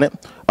have done it.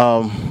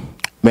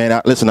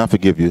 Man, listen, I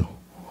forgive you.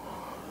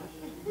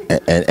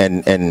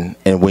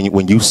 And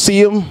when you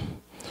see them,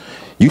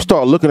 you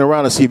start looking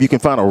around to see if you can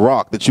find a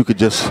rock that you could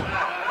just,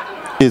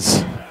 you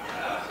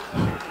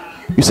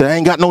say, I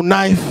ain't got no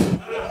knife.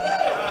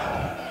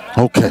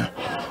 Okay.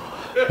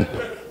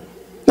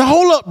 Now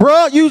hold up,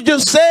 bro. You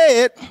just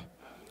said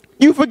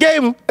you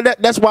forgave him.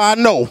 That's why I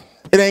know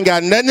it ain't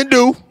got nothing to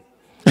do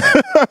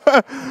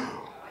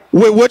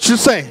with what you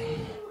say.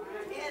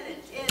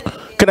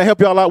 Can I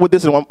help y'all out with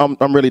this? And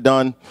I'm really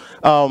done.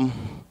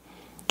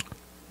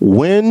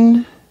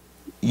 When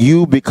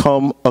you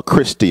become a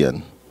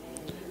Christian,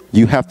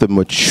 you have to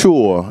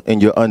mature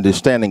in your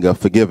understanding of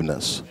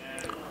forgiveness.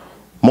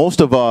 Most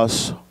of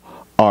us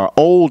are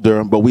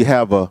older, but we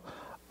have a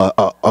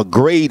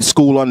grade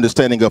school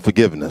understanding of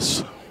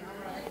forgiveness.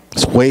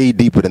 It's way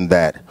deeper than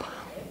that.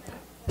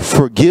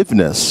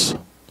 Forgiveness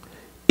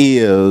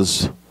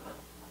is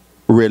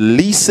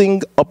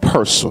releasing a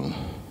person,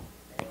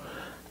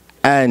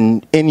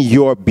 and in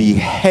your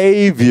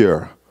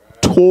behavior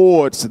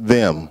towards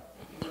them,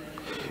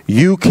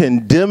 you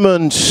can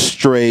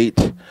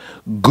demonstrate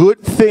good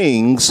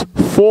things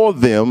for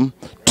them,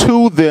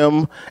 to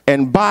them,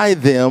 and by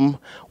them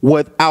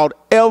without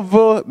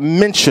ever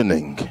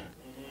mentioning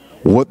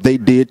what they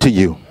did to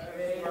you.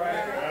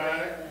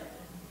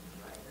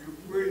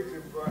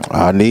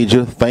 I need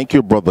you. Thank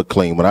you, Brother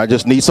Clean. But I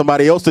just need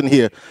somebody else in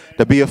here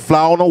to be a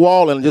fly on the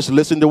wall and just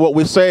listen to what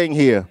we're saying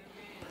here.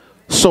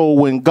 So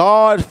when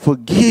God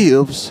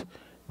forgives,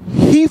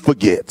 he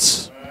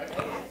forgets.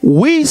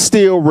 We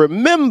still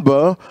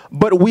remember,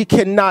 but we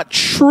cannot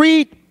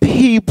treat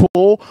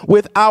people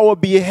with our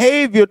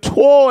behavior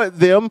toward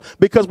them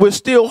because we're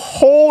still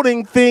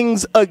holding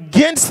things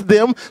against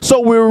them,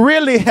 so we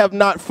really have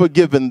not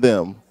forgiven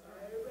them.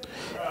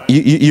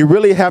 You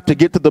really have to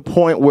get to the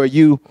point where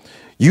you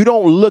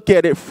don't look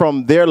at it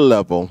from their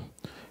level.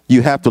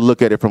 You have to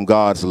look at it from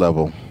God's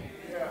level.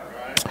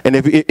 And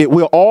if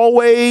we'll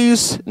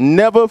always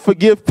never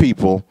forgive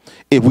people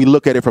if we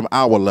look at it from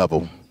our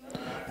level.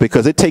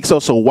 Because it takes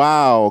us a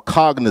while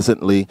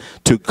cognizantly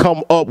to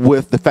come up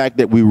with the fact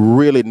that we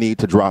really need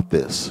to drop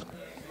this.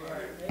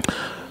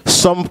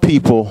 Some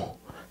people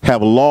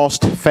have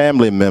lost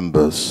family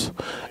members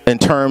in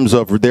terms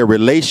of their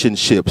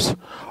relationships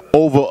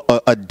over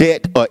a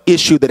debt or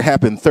issue that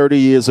happened 30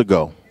 years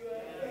ago.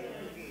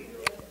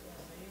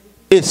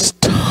 It's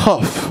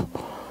tough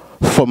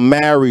for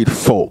married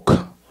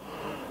folk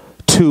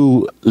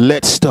to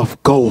let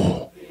stuff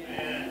go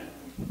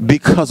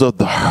because of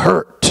the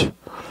hurt.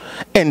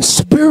 And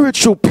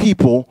spiritual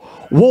people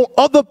want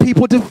other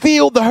people to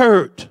feel the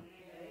hurt.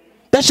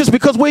 That's just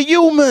because we're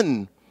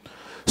human.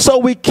 So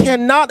we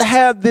cannot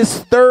have this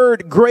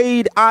third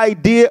grade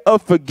idea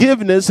of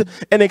forgiveness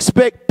and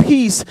expect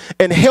peace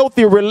and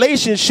healthy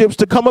relationships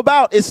to come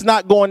about. It's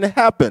not going to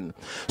happen.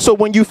 So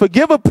when you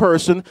forgive a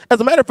person, as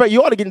a matter of fact,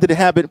 you ought to get into the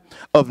habit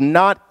of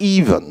not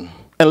even.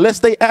 Unless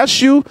they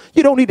ask you,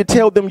 you don't need to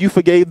tell them you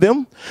forgave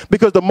them.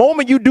 Because the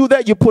moment you do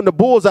that, you're putting a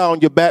bullseye on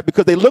your back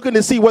because they're looking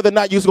to see whether or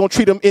not you're going to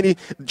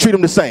treat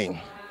them the same.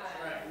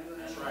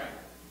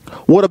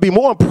 What'll be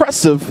more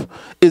impressive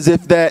is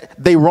if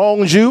that they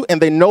wronged you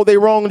and they know they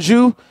wronged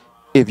you,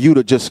 if you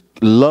to just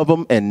love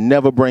them and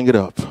never bring it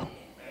up.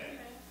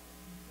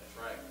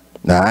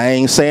 Now, I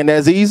ain't saying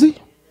that's easy.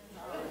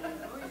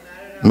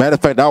 Matter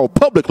of fact, I will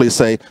publicly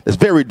say it's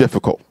very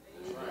difficult.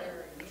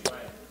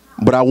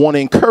 But I want to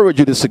encourage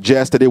you to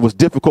suggest that it was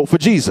difficult for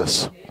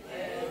Jesus.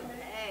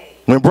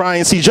 When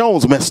Bryan C.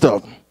 Jones messed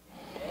up,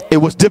 it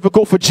was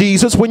difficult for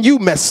Jesus when you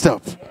messed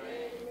up.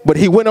 But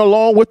he went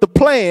along with the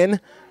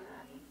plan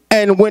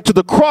and went to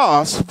the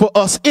cross for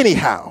us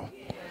anyhow.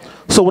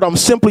 So what I'm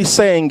simply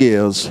saying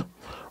is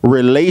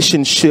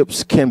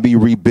relationships can be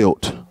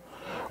rebuilt.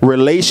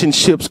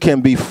 Relationships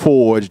can be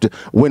forged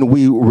when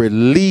we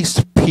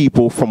release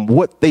people from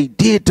what they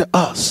did to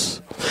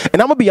us.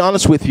 And I'm going to be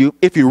honest with you,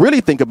 if you really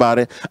think about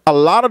it, a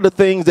lot of the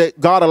things that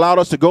God allowed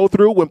us to go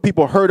through when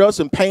people hurt us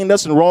and pained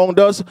us and wronged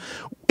us,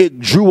 it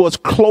drew us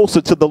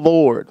closer to the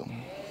Lord.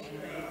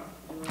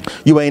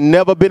 You ain't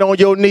never been on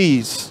your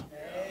knees.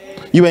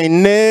 You ain't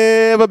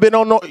never been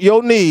on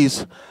your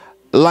knees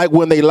like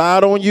when they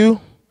lied on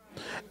you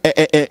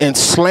and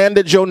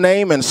slandered your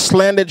name and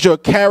slandered your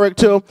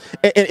character.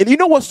 And you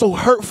know what's so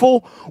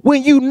hurtful?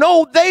 When you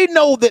know they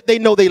know that they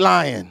know they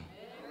lying.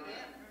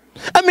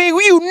 I mean,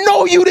 you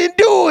know you didn't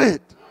do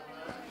it.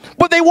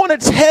 But they want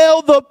to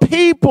tell the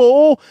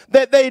people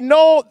that they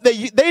know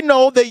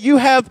that you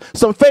have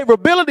some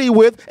favorability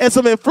with and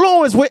some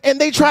influence with, and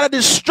they try to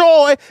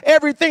destroy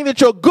everything that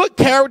your good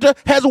character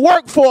has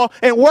worked for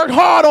and worked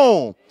hard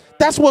on.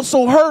 that's what's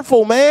so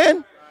hurtful,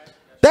 man.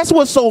 That's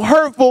what's so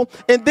hurtful.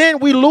 And then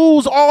we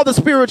lose all the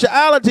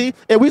spirituality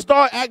and we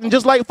start acting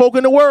just like folk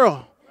in the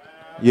world.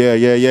 Yeah.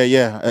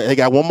 They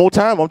got one more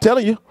time, I'm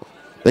telling you.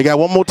 They got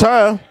one more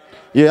time.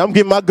 Yeah, I'm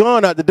getting my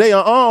gun out today.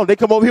 They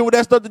come over here with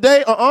that stuff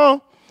today.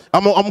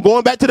 I'm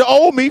going back to the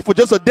old me for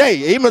just a day.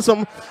 Even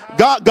some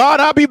God,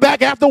 I'll be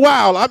back after a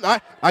while.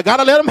 I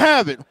gotta let them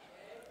have it.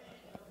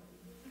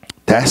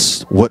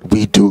 That's what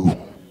we do.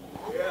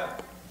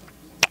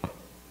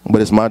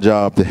 But it's my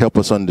job to help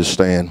us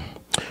understand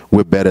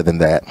we're better than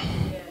that.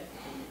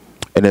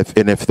 And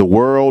if the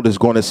world is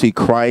going to see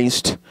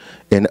Christ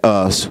in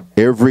us,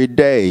 every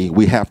day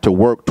we have to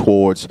work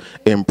towards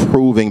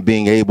improving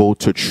being able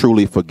to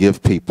truly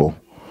forgive people.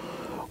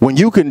 When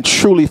you can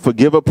truly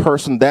forgive a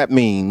person, that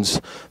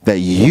means that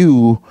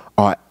you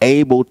are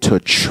able to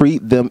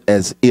treat them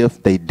as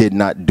if they did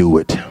not do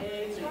it.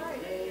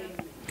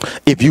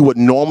 If you would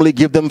normally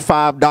give them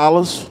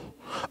 $5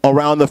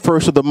 around the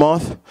first of the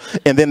month,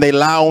 and then they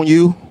lie on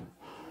you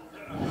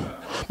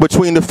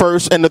between the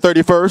 1st and the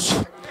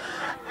 31st,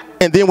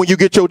 and then when you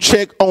get your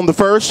check on the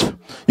 1st,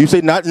 you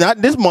say, not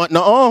this month,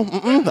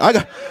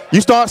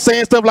 you start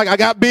saying stuff like, I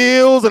got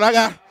bills, and I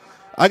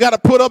got to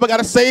put up, I got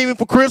to save it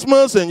for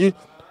Christmas, and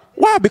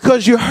why?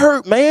 Because you're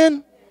hurt,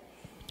 man.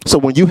 So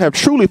when you have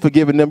truly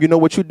forgiven them, you know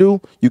what you do?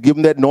 You give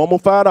them that normal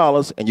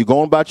 $5, and you go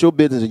on about your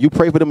business, and you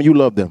pray for them, and you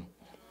love them.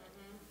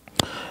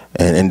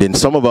 And then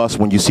some of us,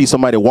 when you see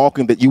somebody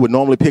walking that you would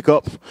normally pick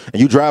up,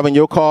 and you drive in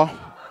your car,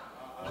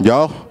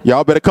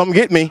 y'all better come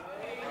get me.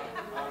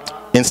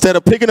 Instead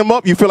of picking them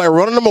up, you feel like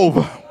running them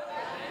over.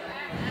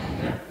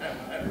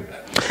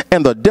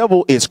 And the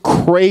devil is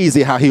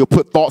crazy how he'll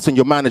put thoughts in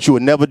your mind that you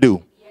would never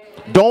do.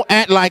 Don't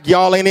act like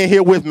y'all ain't in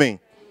here with me.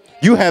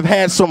 You have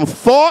had some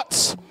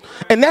thoughts.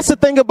 And that's the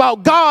thing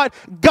about God.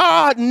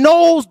 God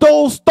knows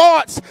those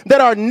thoughts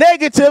that are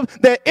negative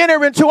that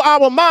enter into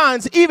our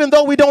minds, even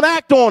though we don't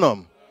act on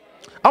them.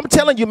 I'm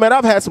telling you, man,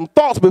 I've had some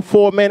thoughts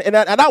before, man, and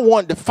I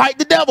wanted to fight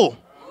the devil.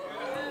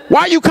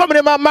 Why are you coming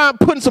in my mind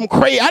putting some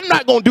crazy? I'm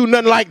not going to do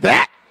nothing like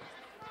that.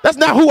 That's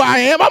not who I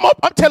am.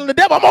 I'm telling the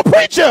devil, I'm a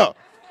preacher.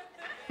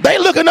 They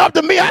looking up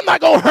to me. I'm not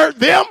going to hurt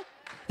them.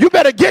 You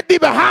better get thee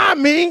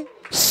behind me,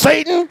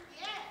 Satan.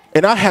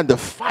 And I had to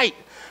fight,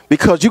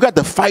 because you got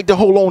to fight to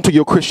hold on to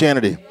your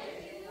Christianity.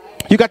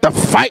 You got to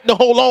fight to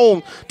hold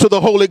on to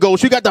the Holy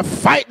Ghost. You got to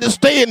fight to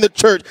stay in the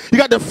church. You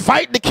got to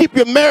fight to keep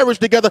your marriage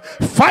together.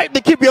 Fight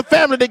to keep your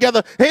family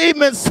together.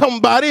 Amen,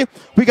 somebody.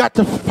 We got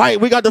to fight.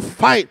 We got to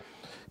fight,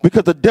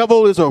 because the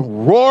devil is a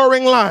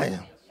roaring lion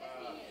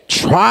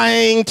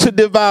trying to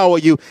devour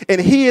you. And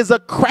he is a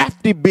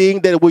crafty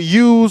being that will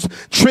use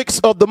tricks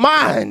of the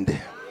mind.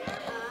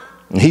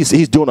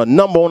 He's doing a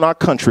number on our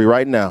country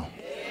right now.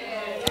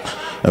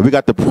 And we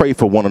got to pray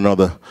for one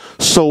another.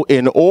 So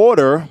in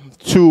order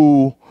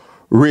to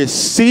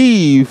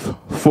receive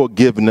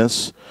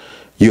forgiveness,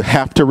 you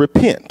have to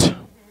repent.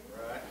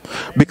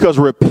 Because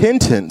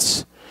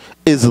repentance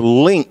is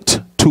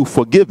linked to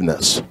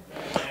forgiveness.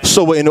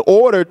 So in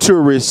order to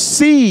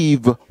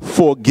receive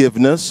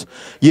forgiveness,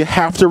 you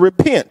have to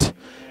repent.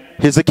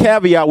 Here's a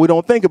caveat we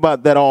don't think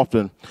about that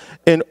often.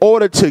 In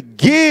order to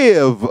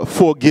give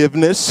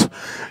forgiveness,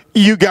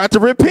 you got to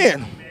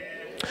repent.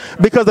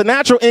 Because the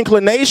natural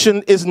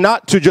inclination is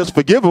not to just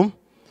forgive them.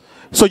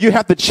 So you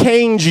have to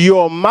change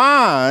your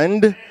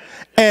mind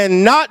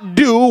and not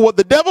do what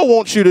the devil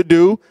wants you to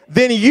do,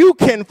 then you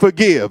can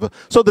forgive.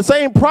 So the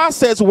same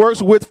process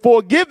works with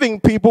forgiving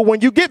people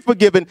when you get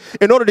forgiven.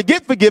 In order to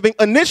get forgiven,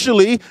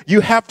 initially,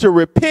 you have to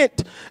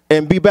repent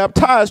and be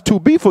baptized to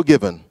be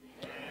forgiven.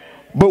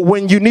 But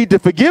when you need to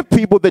forgive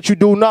people that you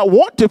do not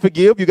want to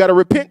forgive, you got to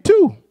repent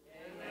too.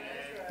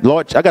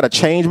 Lord, I got to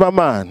change my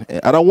mind.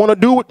 I don't want to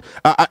do it.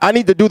 I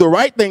need to do the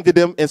right thing to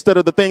them instead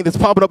of the thing that's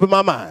popping up in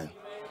my mind.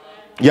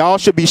 Y'all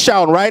should be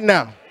shouting right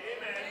now.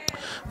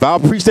 If I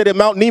preached that at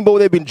Mount Nebo,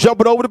 they've been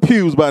jumping over the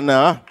pews by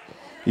now.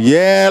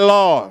 Yeah,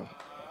 Lord.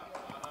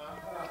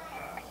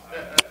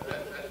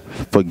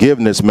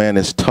 Forgiveness, man,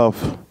 is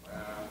tough,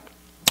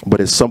 but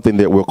it's something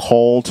that we're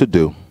called to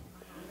do.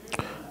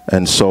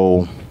 And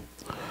so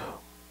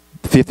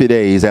 50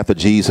 days after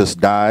Jesus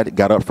died,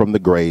 got up from the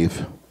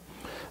grave,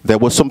 there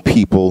were some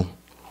people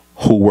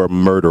who were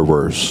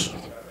murderers.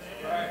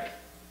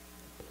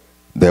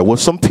 There were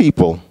some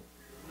people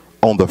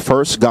on the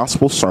first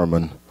gospel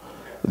sermon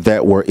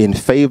that were in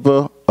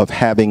favor of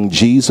having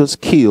Jesus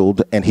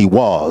killed, and he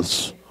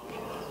was.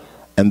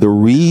 And the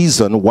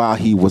reason why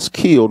he was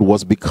killed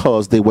was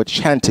because they were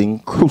chanting,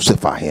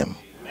 "Crucify him."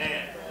 Amen.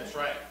 That's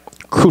right.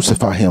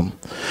 Crucify him.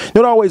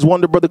 You know what I always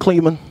wonder, Brother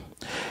Cleveland?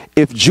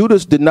 If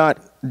Judas did not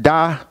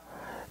die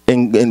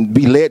and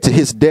be led to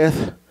his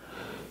death,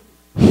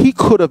 he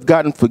could have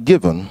gotten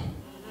forgiven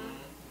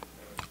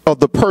of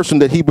the person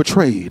that he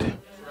betrayed.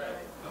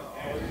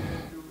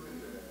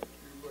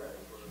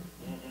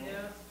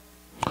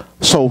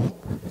 So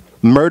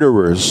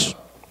murderers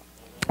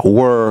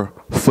were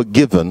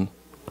forgiven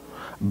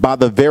by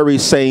the very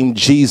same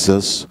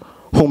Jesus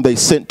whom they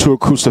sent to a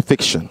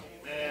crucifixion.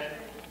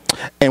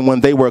 And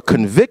when they were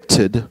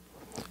convicted,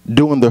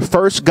 During the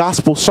first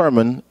gospel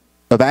sermon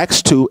of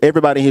Acts 2,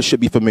 everybody here should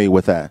be familiar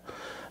with that.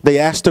 They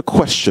asked a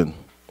question,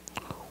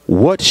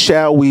 what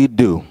shall we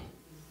do?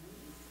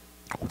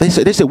 They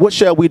said, what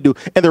shall we do?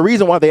 And the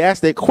reason why they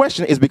asked that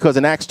question is because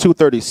in Acts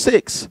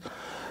 2:36,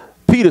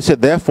 Peter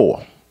said,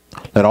 therefore,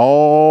 let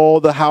all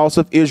the house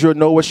of Israel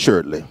know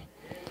assuredly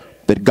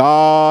that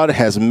God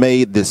has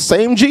made this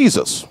same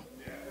Jesus,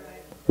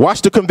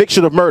 watch the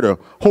conviction of murder,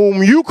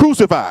 whom you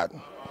crucified.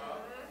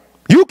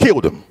 You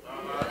killed him.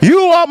 You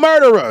are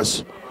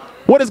murderers.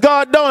 What has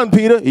God done,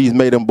 Peter? He's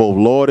made him both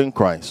Lord and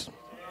Christ.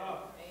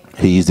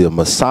 He's the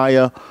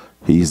Messiah.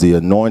 He's the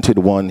anointed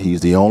one.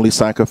 He's the only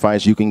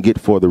sacrifice you can get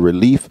for the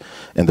relief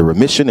and the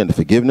remission and the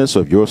forgiveness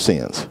of your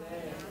sins.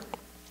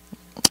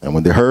 And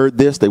when they heard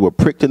this, they were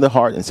pricked in the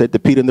heart and said to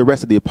Peter and the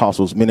rest of the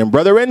apostles, men and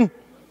brethren,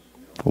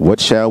 what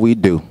shall we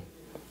do?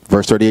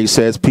 Verse 38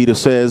 says, Peter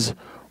says,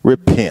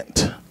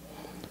 repent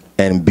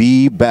and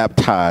be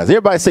baptized.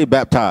 Everybody say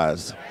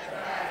baptized.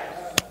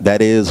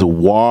 That is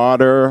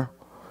water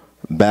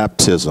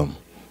baptism.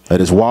 That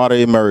is water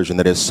immersion.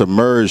 That is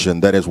submersion.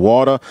 That is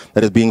water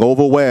that is being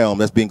overwhelmed.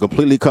 That's being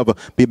completely covered.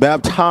 Be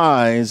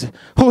baptized.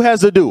 Who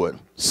has to do it?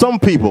 Some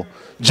people.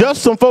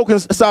 Just some folk in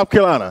South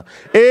Carolina.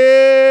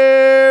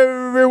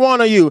 Every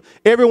one of you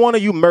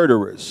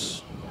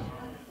murderers.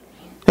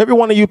 Every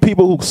one of you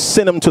people who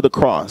sent him to the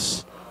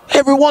cross.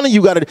 Every one of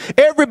you got it.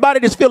 Everybody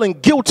that's feeling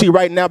guilty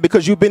right now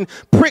because you've been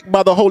pricked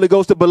by the Holy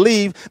Ghost to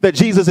believe that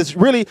Jesus is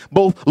really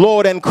both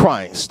Lord and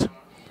Christ.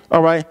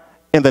 All right.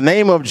 In the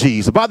name of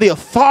Jesus, by the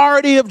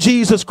authority of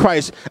Jesus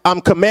Christ, I'm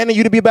commanding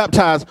you to be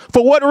baptized.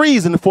 For what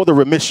reason? For the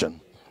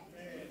remission.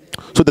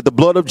 So that the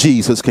blood of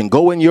Jesus can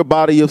go in your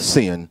body of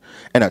sin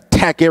and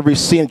attack every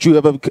sin that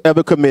you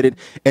ever committed,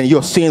 and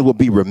your sins will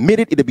be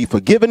remitted. It'll be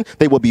forgiven.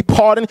 They will be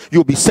pardoned.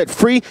 You'll be set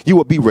free. You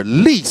will be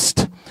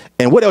released.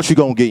 And what else you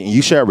going to get?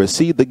 You shall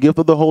receive the gift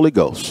of the Holy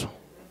Ghost.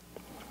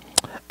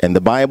 And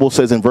the Bible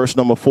says in verse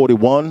number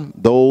 41,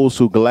 those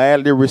who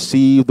gladly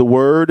received the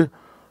word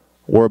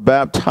were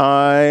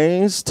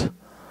baptized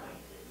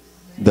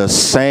the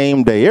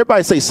same day.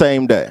 Everybody say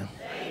same day.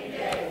 Same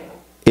day.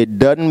 It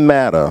doesn't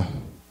matter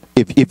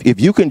if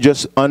you can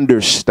just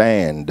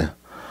understand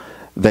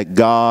that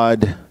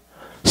God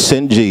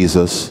sent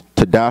Jesus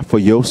to die for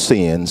your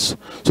sins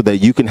so that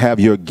you can have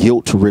your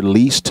guilt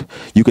released.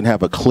 You can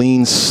have a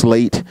clean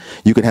slate.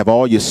 You can have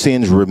all your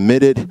sins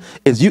remitted.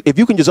 If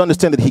you can just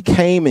understand that he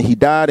came and he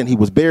died and he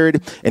was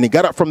buried and he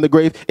got up from the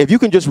grave. If you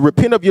can just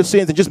repent of your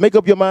sins and just make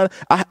up your mind,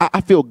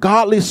 I feel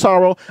godly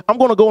sorrow. I'm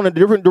going to go in a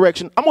different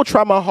direction. I'm going to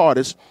try my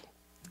hardest.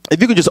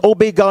 If you can just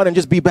obey God and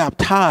just be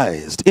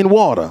baptized in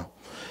water,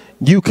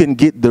 you can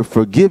get the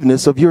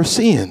forgiveness of your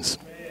sins.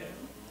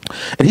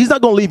 And he's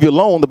not going to leave you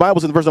alone. The Bible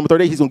says in verse number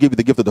 38, he's going to give you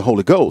the gift of the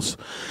Holy Ghost.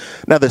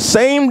 Now, the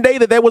same day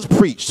that was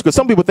preached, because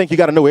some people think you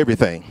got to know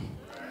everything.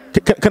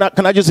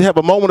 Can I just have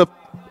a moment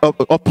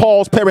of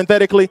pause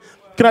parenthetically?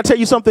 Can I tell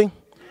you something?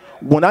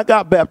 When I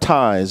got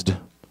baptized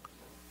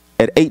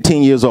at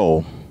 18 years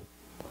old,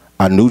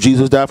 I knew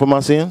Jesus died for my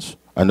sins.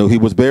 I knew he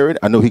was buried.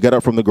 I knew he got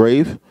up from the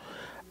grave.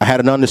 I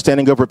had an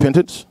understanding of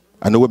repentance.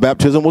 I knew what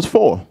baptism was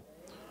for.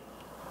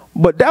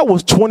 But that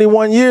was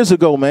 21 years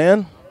ago,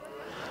 man.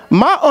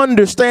 My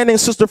understanding,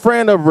 Sister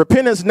Fran, of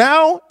repentance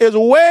now is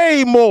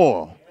way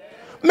more.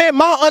 Man,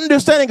 my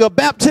understanding of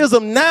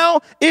baptism now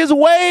is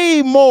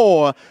way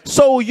more.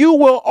 So you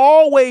will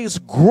always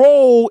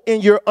grow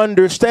in your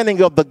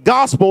understanding of the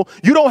gospel.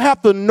 You don't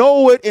have to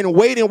know it and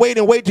wait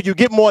till you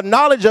get more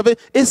knowledge of it.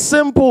 It's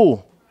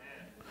simple.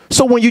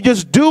 So when you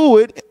just do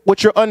it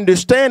with your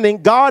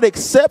understanding, God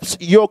accepts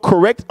your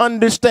correct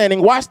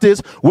understanding. Watch this,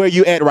 where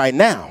you at right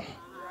now.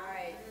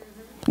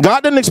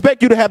 God doesn't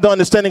expect you to have the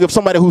understanding of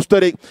somebody who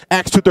studied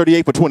Acts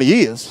 2:38 for 20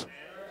 years.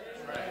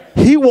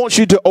 He wants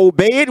you to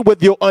obey it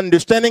with your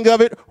understanding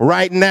of it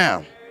right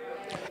now.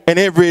 And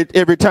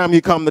every time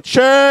you come to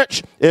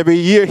church, every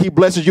year he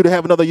blesses you to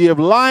have another year of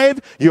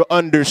life, your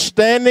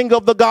understanding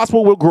of the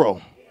gospel will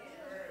grow.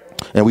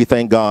 And we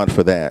thank God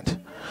for that.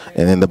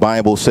 And then the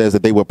Bible says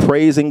that they were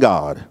praising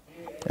God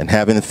and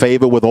having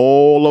favor with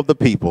all of the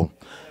people.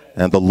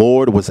 And the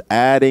Lord was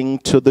adding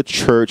to the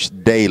church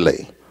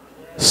daily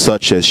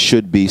such as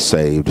should be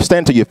saved.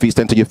 Stand to your feet,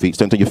 stand to your feet,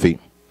 stand to your feet.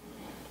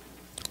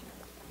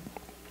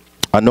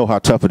 I know how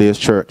tough it is,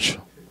 church,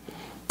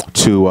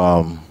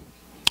 to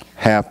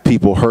have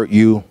people hurt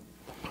you.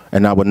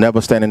 And I would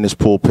never stand in this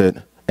pulpit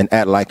and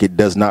act like it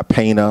does not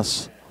pain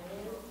us.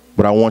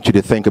 But I want you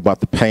to think about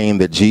the pain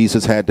that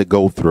Jesus had to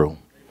go through.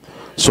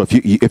 So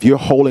if you're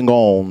holding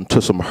on to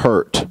some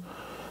hurt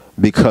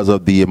because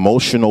of the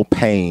emotional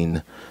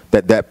pain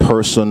that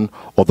person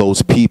or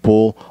those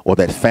people or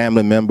that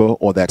family member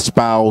or that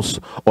spouse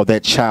or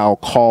that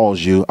child calls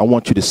you, I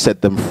want you to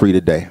set them free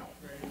today.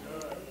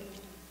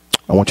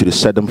 I want you to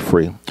set them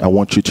free. I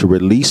want you to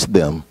release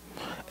them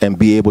and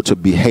be able to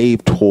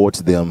behave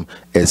towards them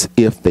as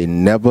if they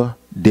never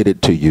did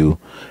it to you.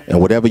 And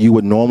whatever you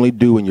would normally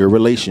do in your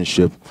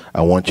relationship,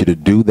 I want you to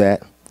do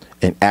that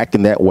and act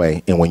in that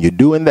way. And when you're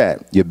doing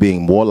that, you're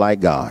being more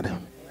like God.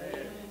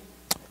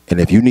 And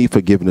if you need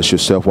forgiveness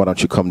yourself, why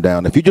don't you come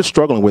down? If you're just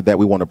struggling with that,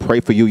 we want to pray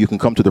for you. You can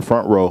come to the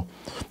front row.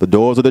 The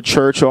doors of the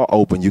church are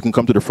open. You can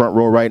come to the front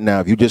row right now.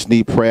 If you just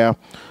need prayer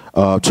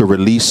to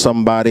release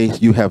somebody,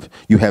 you have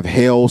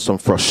held some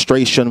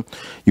frustration.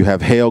 You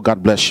have held,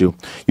 God bless you.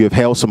 You have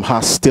held some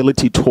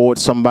hostility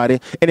towards somebody.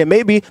 And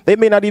they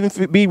may not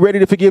even be ready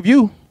to forgive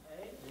you.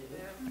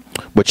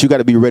 But you got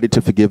to be ready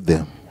to forgive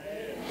them.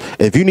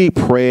 If you need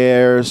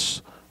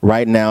prayers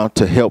right now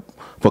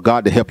for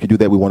God to help you do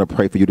that, we want to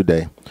pray for you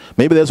today.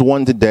 Maybe there's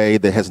one today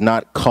that has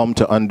not come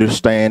to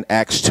understand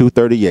Acts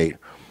 2:38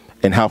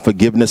 and how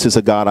forgiveness is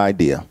a God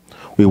idea.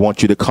 We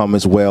want you to come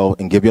as well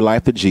and give your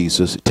life to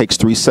Jesus. It takes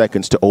 3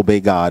 seconds to obey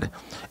God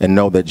and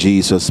know that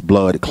Jesus'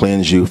 blood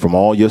cleansed you from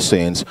all your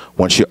sins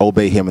once you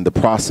obey him in the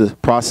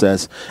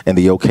process and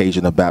the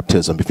occasion of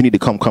baptism. If you need to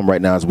come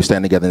right now as we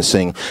stand together and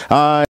sing.